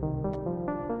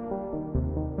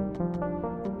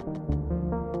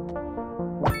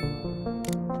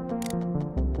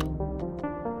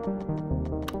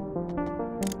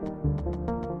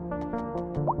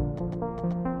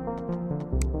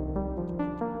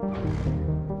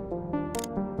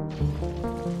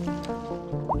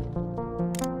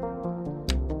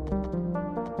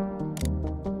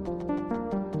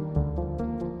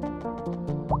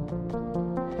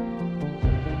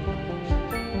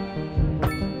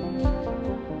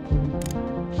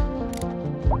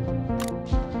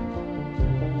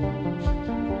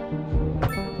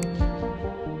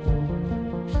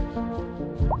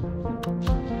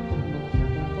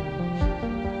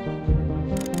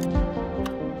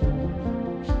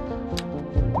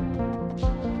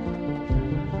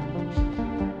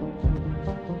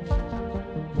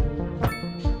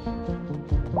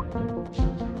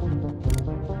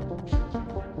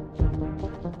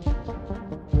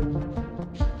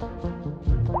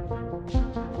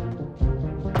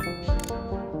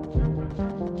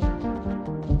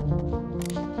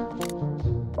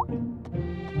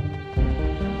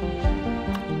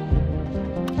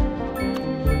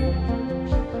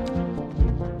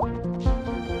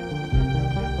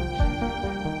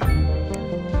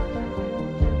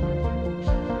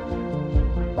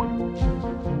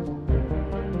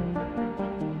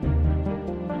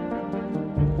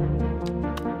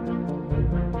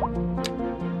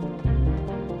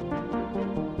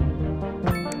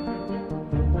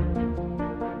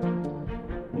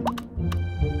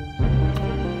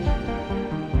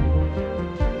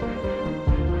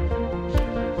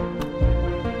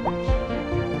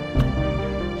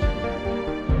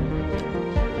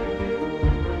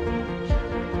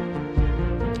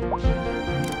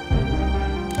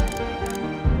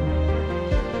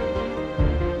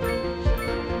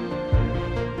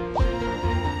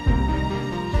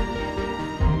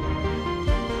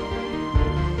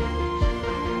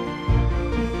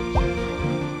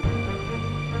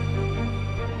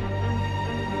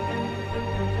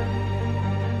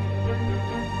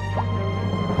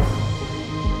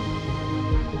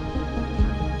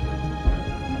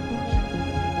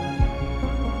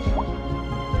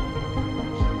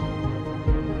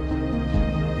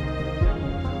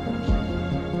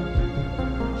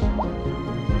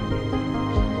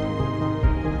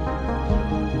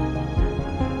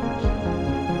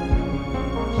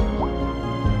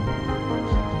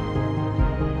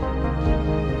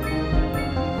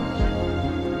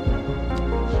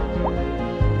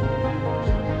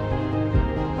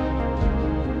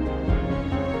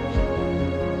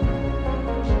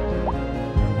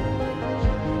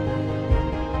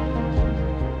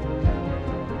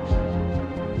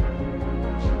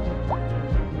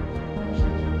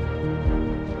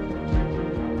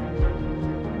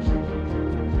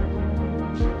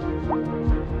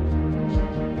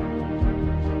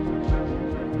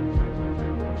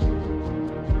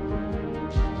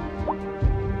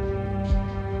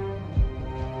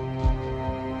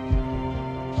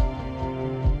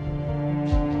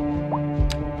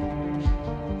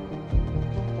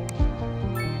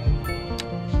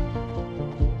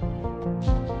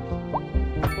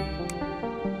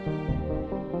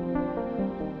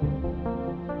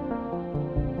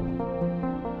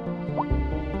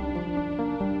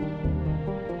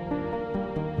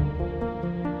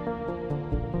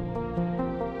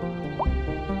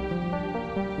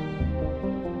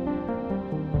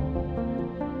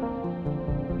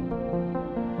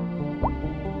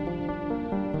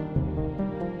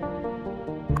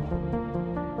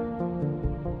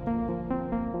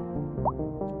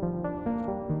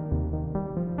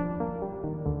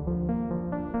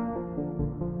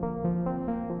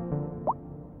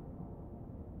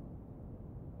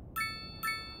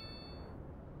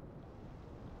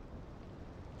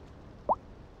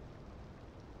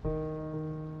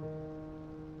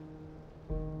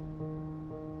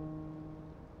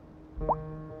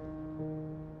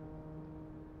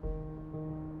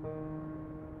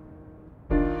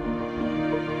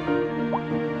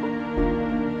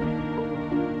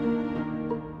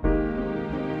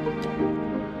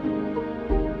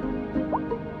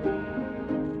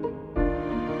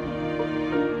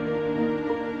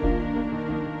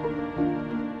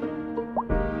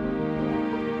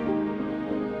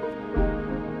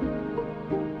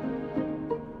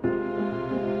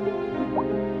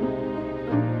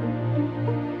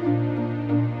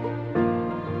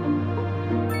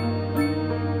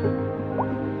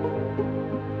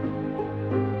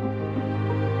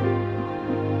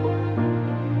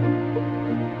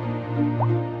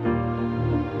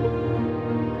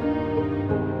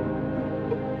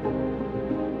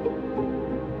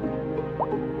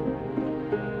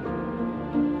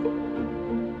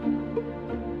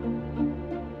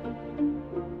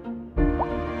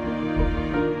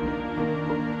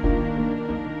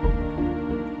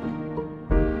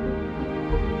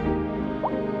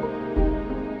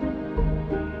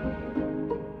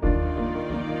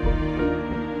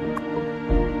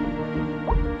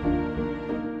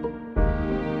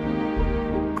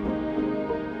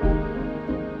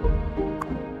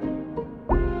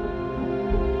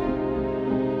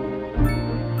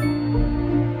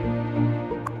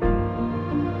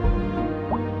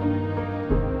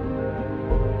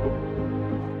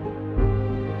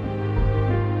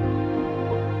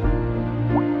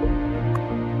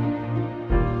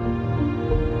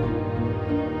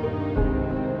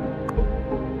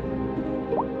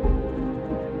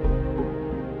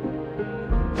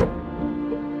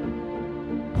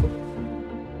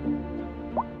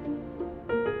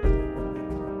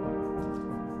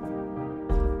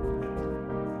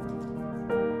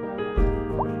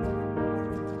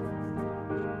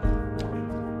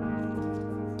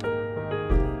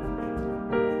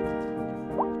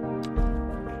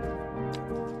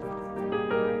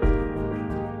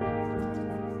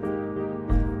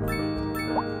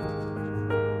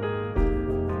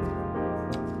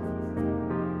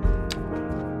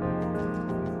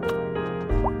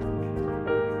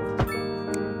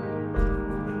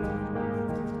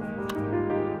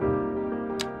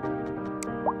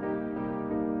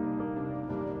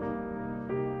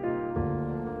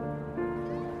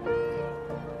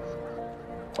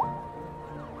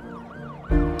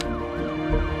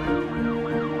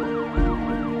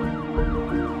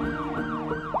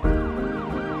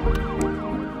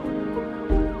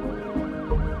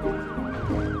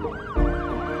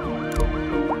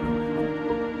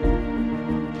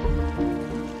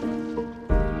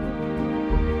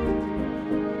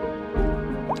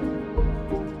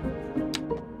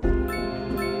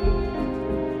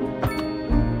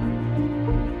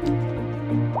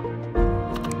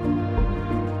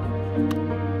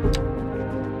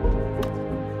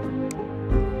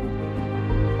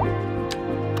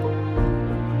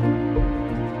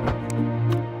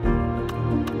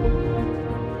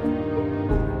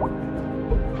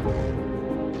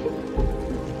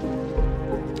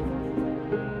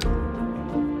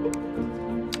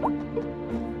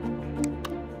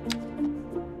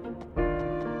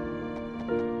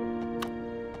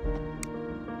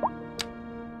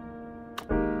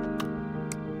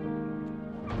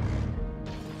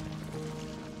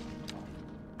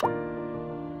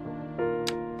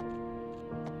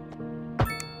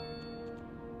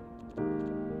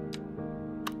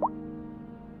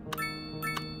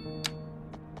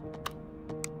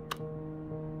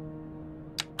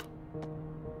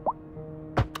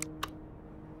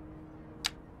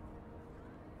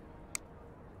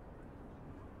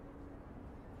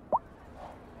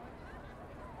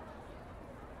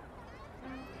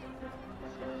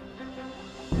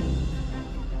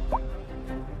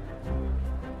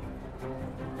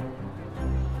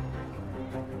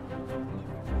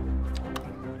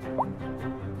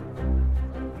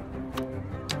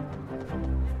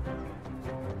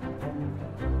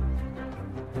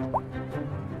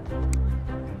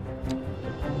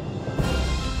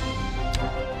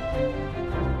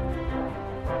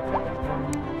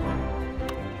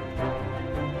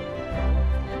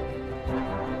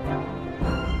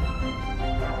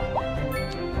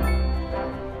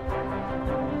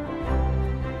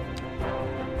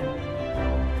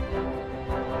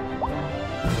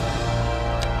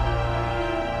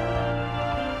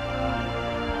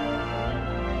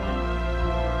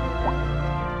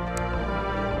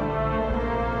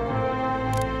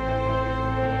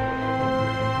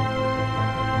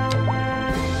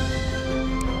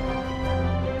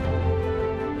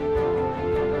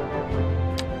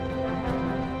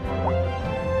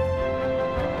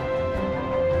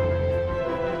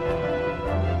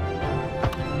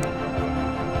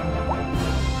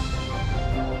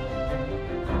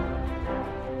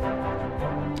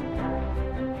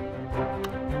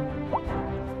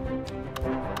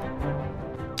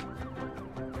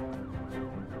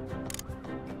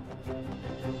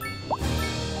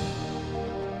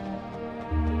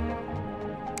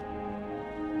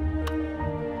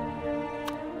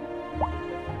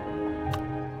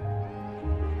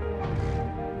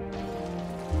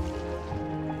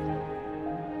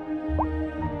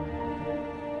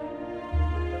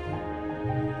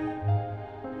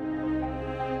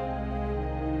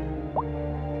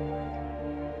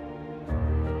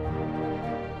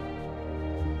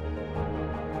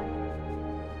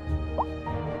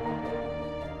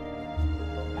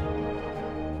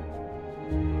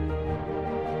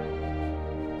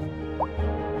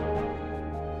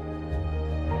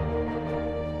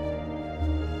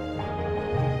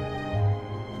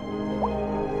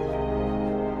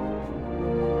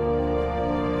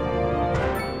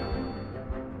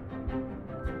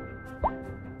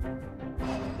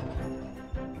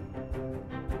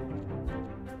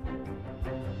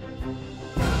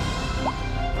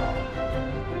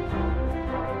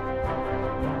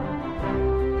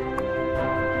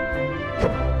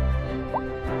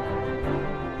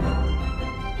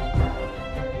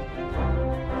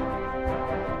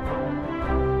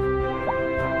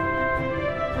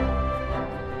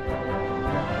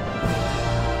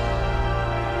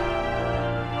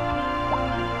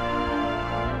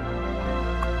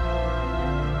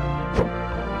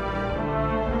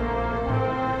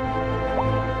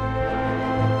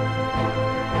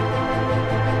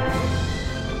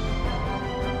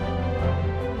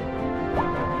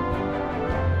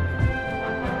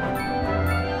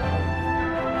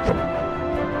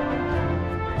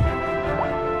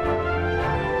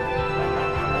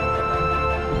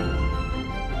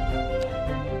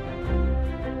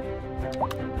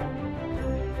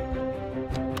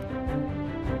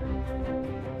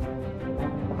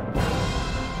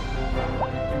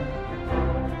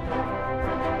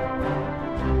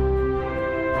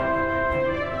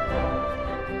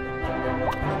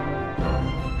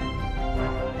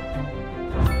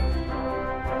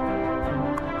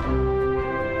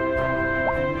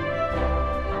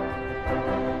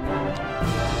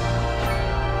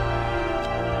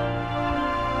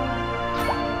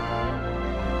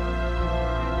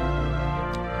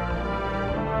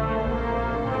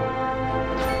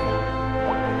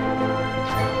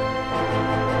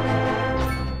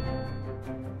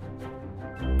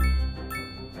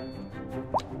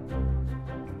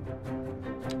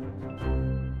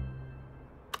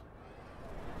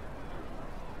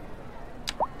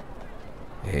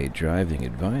 A driving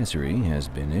advisory has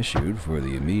been issued for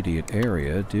the immediate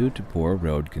area due to poor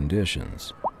road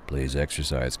conditions. Please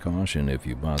exercise caution if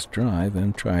you must drive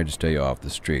and try to stay off the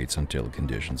streets until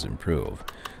conditions improve.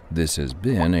 This has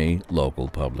been a local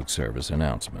public service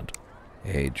announcement.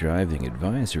 A driving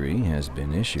advisory has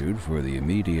been issued for the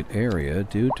immediate area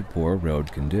due to poor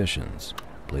road conditions.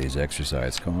 Please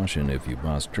exercise caution if you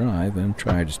must drive and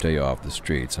try to stay off the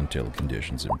streets until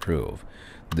conditions improve.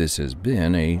 This has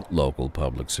been a local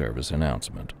public service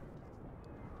announcement.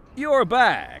 You're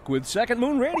back with Second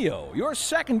Moon Radio, your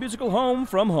second musical home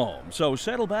from home. So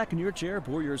settle back in your chair,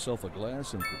 pour yourself a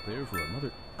glass, and prepare for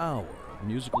another hour of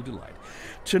musical delight.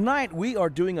 Tonight we are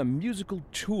doing a musical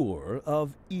tour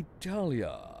of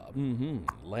Italia.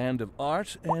 Land of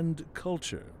art and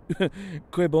culture.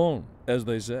 Que bon, as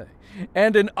they say.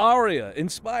 And an aria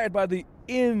inspired by the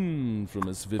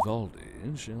infamous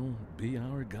Vivaldi shall be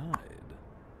our guide.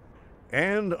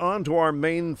 And on to our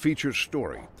main feature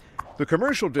story. The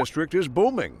commercial district is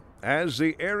booming as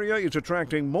the area is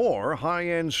attracting more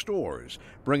high-end stores,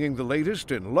 bringing the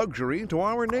latest in luxury to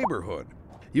our neighborhood.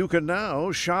 You can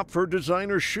now shop for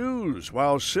designer shoes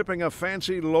while sipping a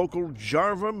fancy local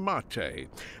Jarva mate,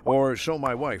 or so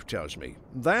my wife tells me.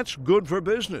 That's good for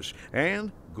business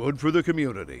and good for the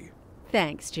community.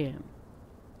 Thanks, Jim.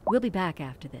 We'll be back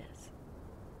after this.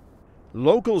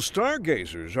 Local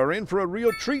stargazers are in for a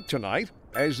real treat tonight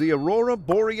as the aurora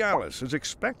borealis is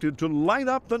expected to light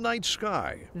up the night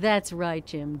sky. That's right,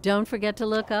 Jim. Don't forget to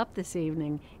look up this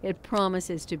evening. It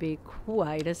promises to be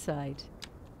quite a sight.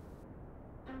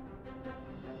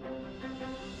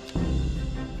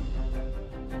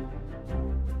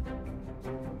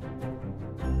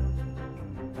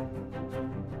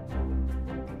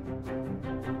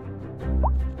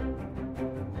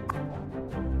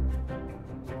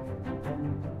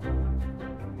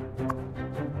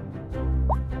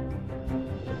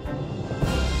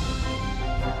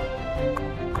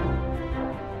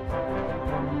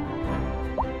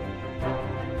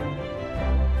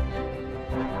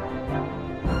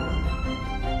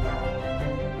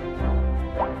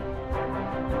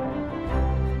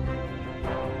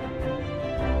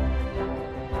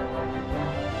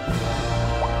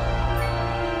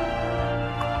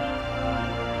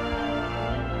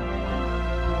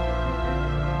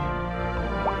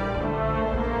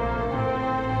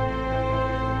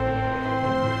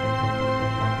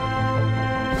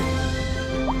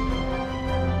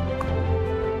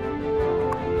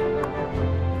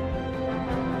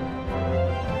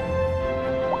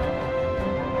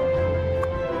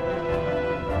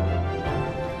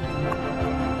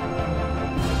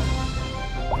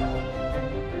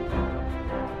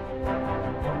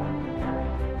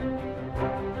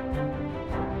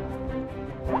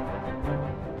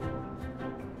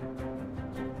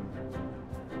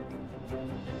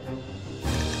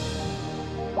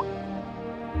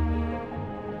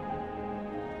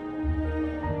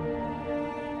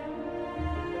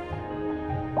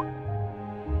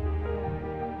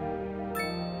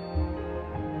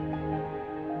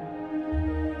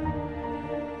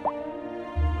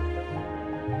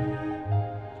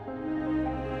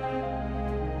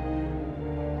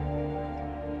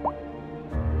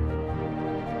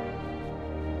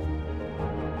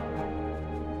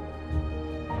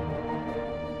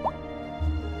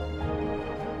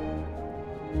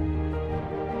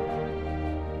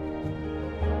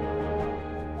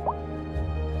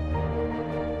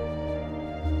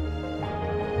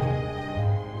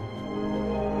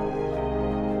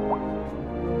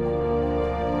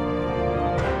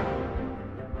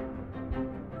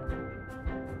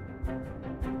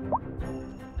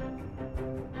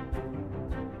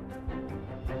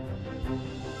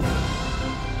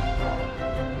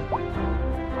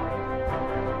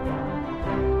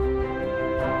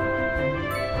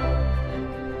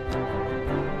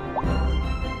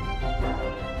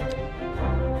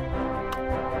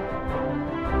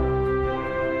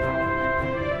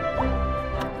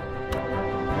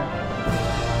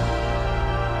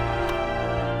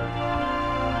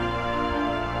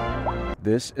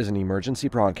 This is an emergency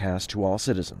broadcast to all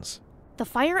citizens. The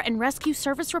Fire and Rescue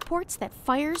Service reports that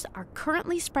fires are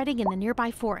currently spreading in the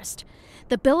nearby forest.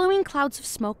 The billowing clouds of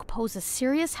smoke pose a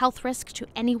serious health risk to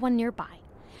anyone nearby.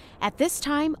 At this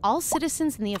time, all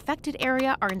citizens in the affected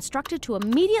area are instructed to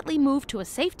immediately move to a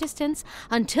safe distance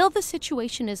until the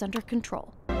situation is under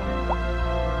control.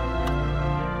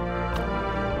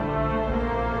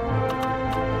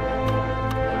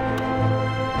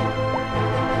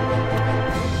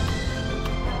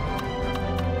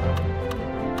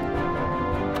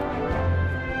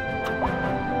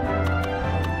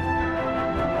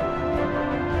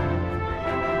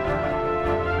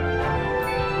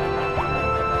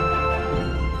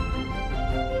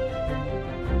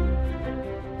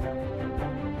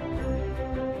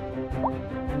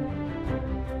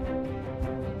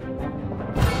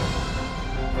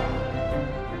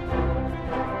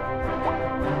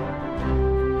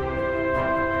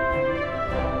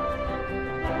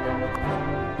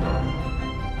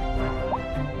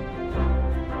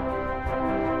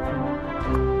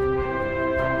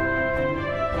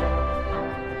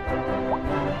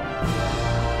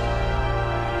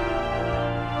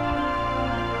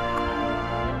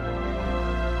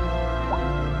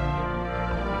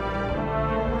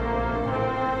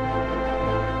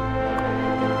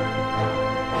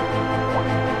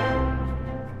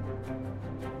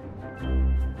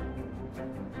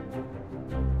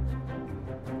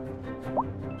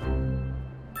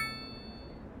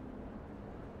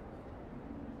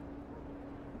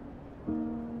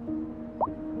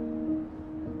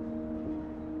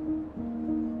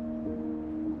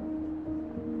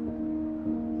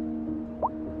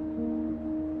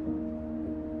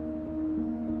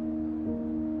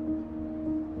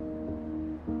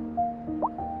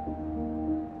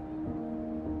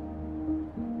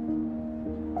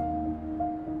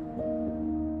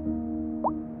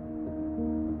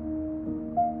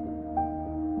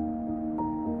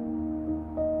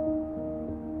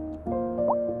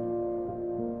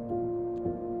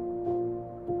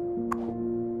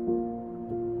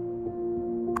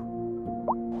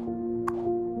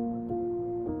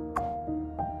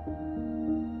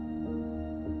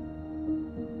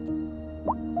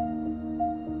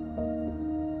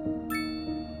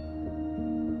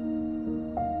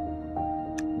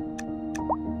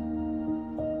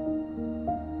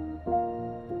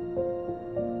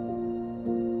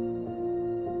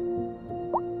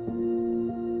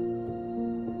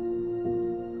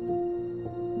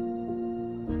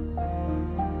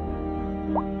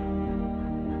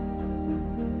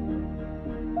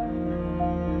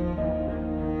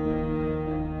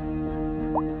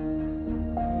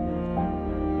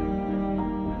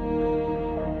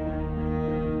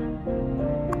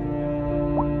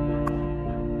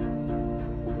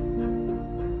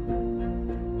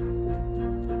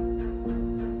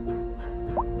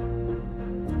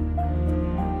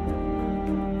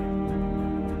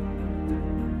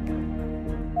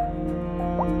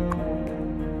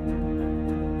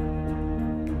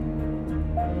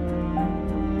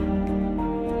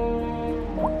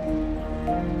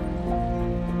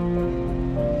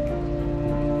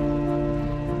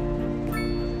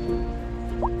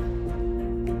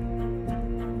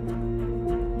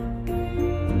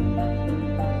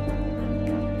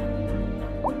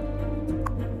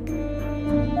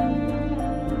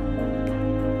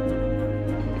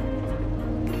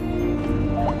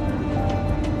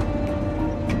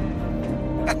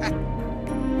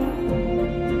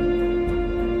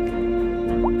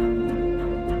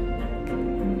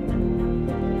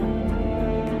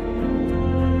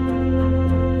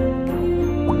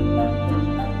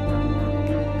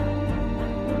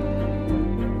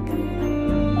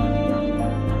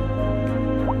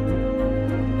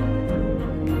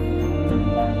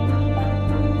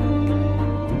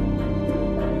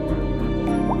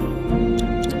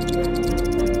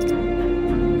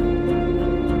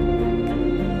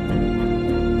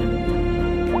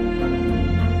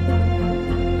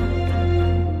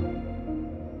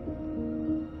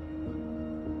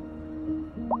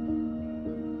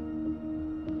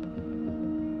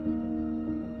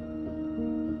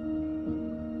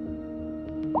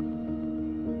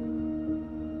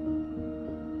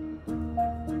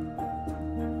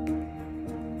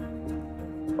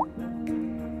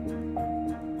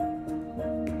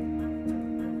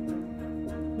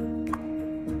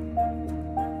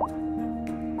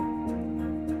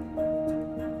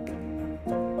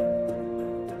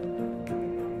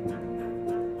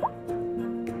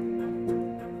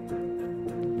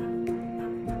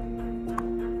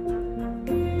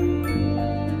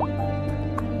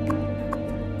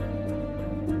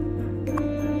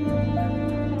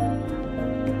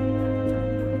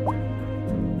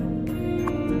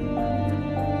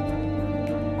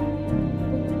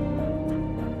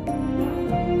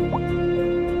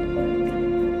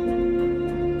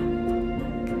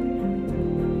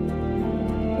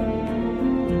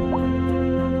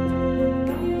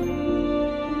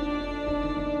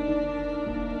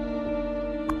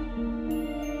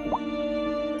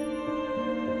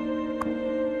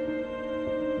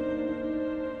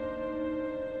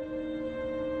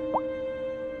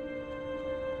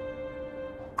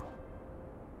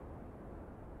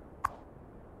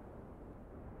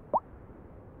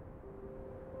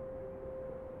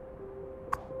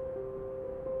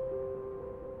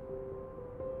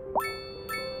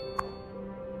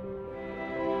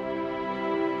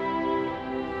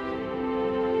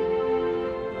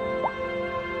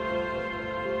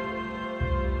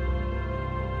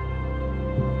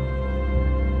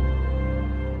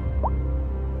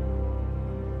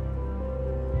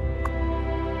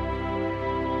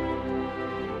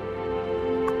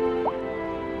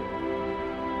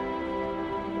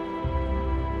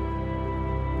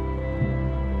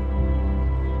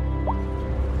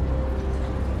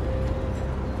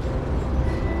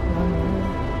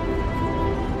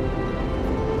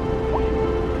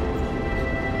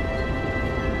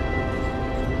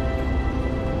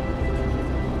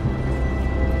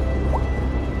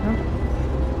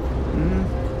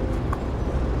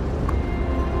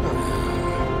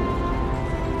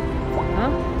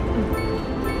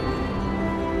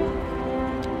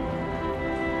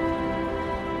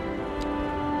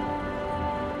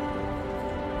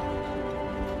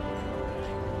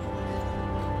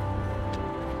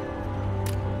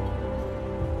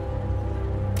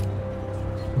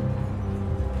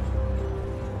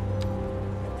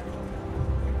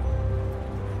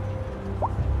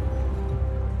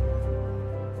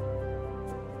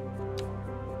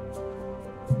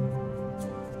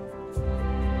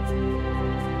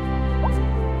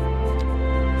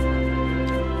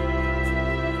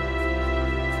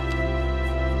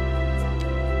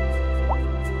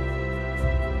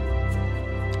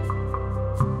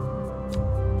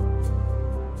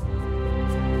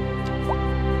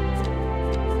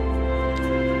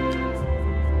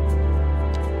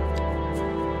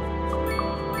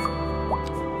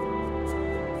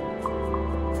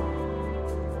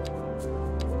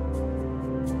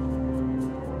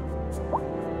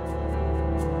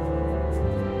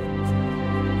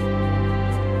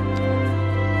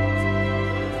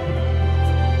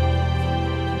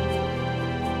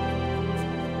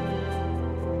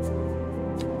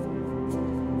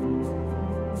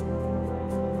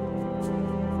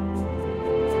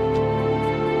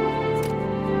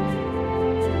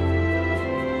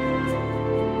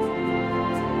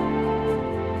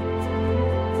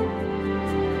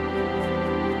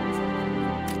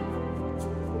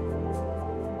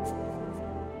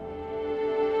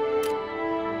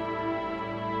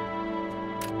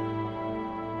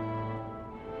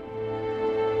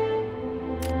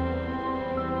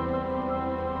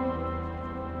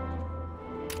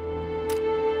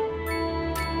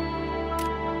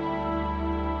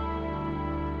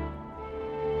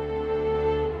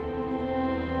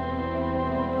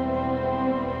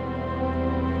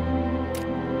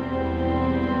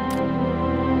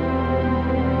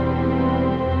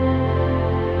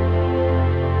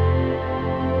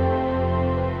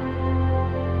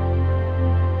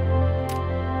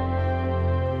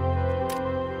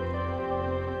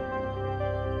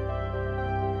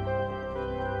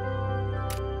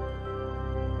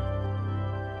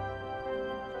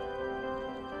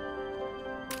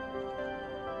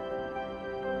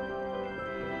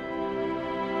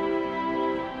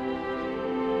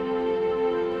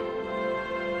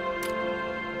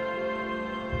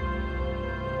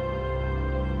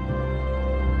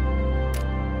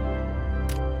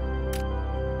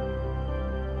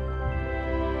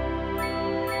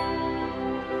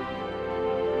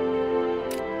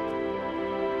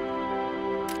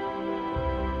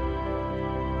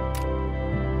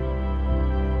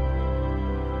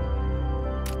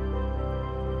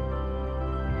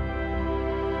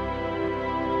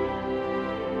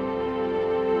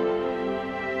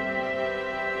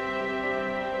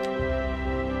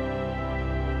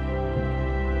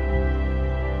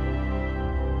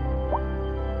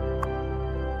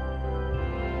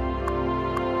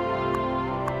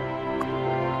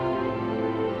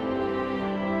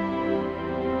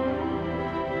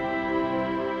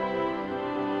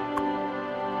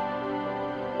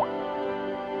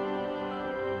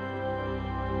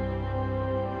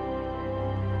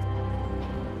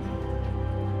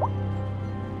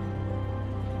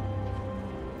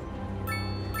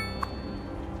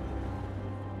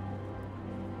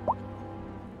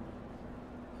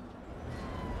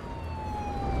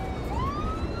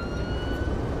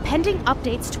 Pending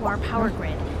updates to our power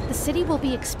grid, the city will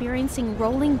be experiencing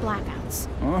rolling blackouts.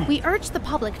 We urge the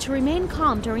public to remain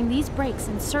calm during these breaks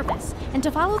in service and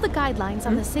to follow the guidelines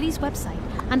on the city's website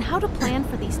on how to plan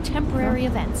for these temporary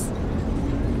events.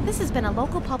 This has been a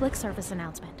local public service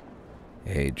announcement.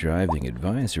 A driving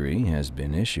advisory has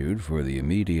been issued for the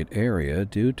immediate area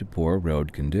due to poor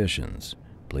road conditions.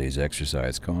 Please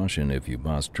exercise caution if you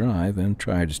must drive and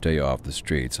try to stay off the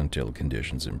streets until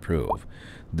conditions improve.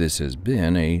 This has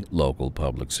been a local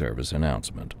public service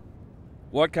announcement.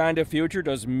 What kind of future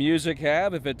does music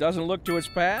have if it doesn't look to its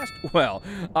past? Well,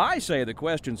 I say the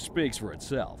question speaks for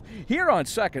itself. Here on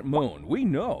Second Moon, we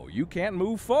know you can't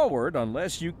move forward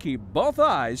unless you keep both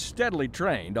eyes steadily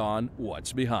trained on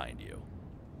what's behind you.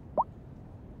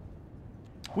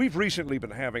 We've recently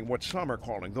been having what some are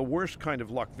calling the worst kind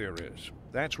of luck there is.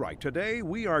 That's right. Today,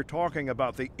 we are talking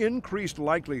about the increased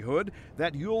likelihood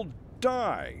that you'll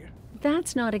die.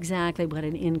 That's not exactly what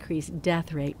an increased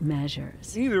death rate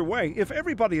measures. Either way, if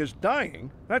everybody is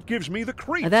dying, that gives me the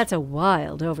creeps. That's a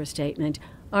wild overstatement.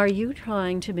 Are you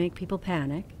trying to make people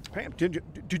panic? Pam, did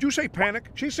you say panic?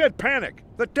 She said panic.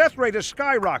 The death rate is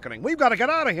skyrocketing. We've got to get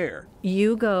out of here.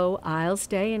 You go, I'll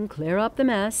stay and clear up the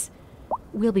mess.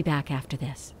 We'll be back after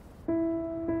this.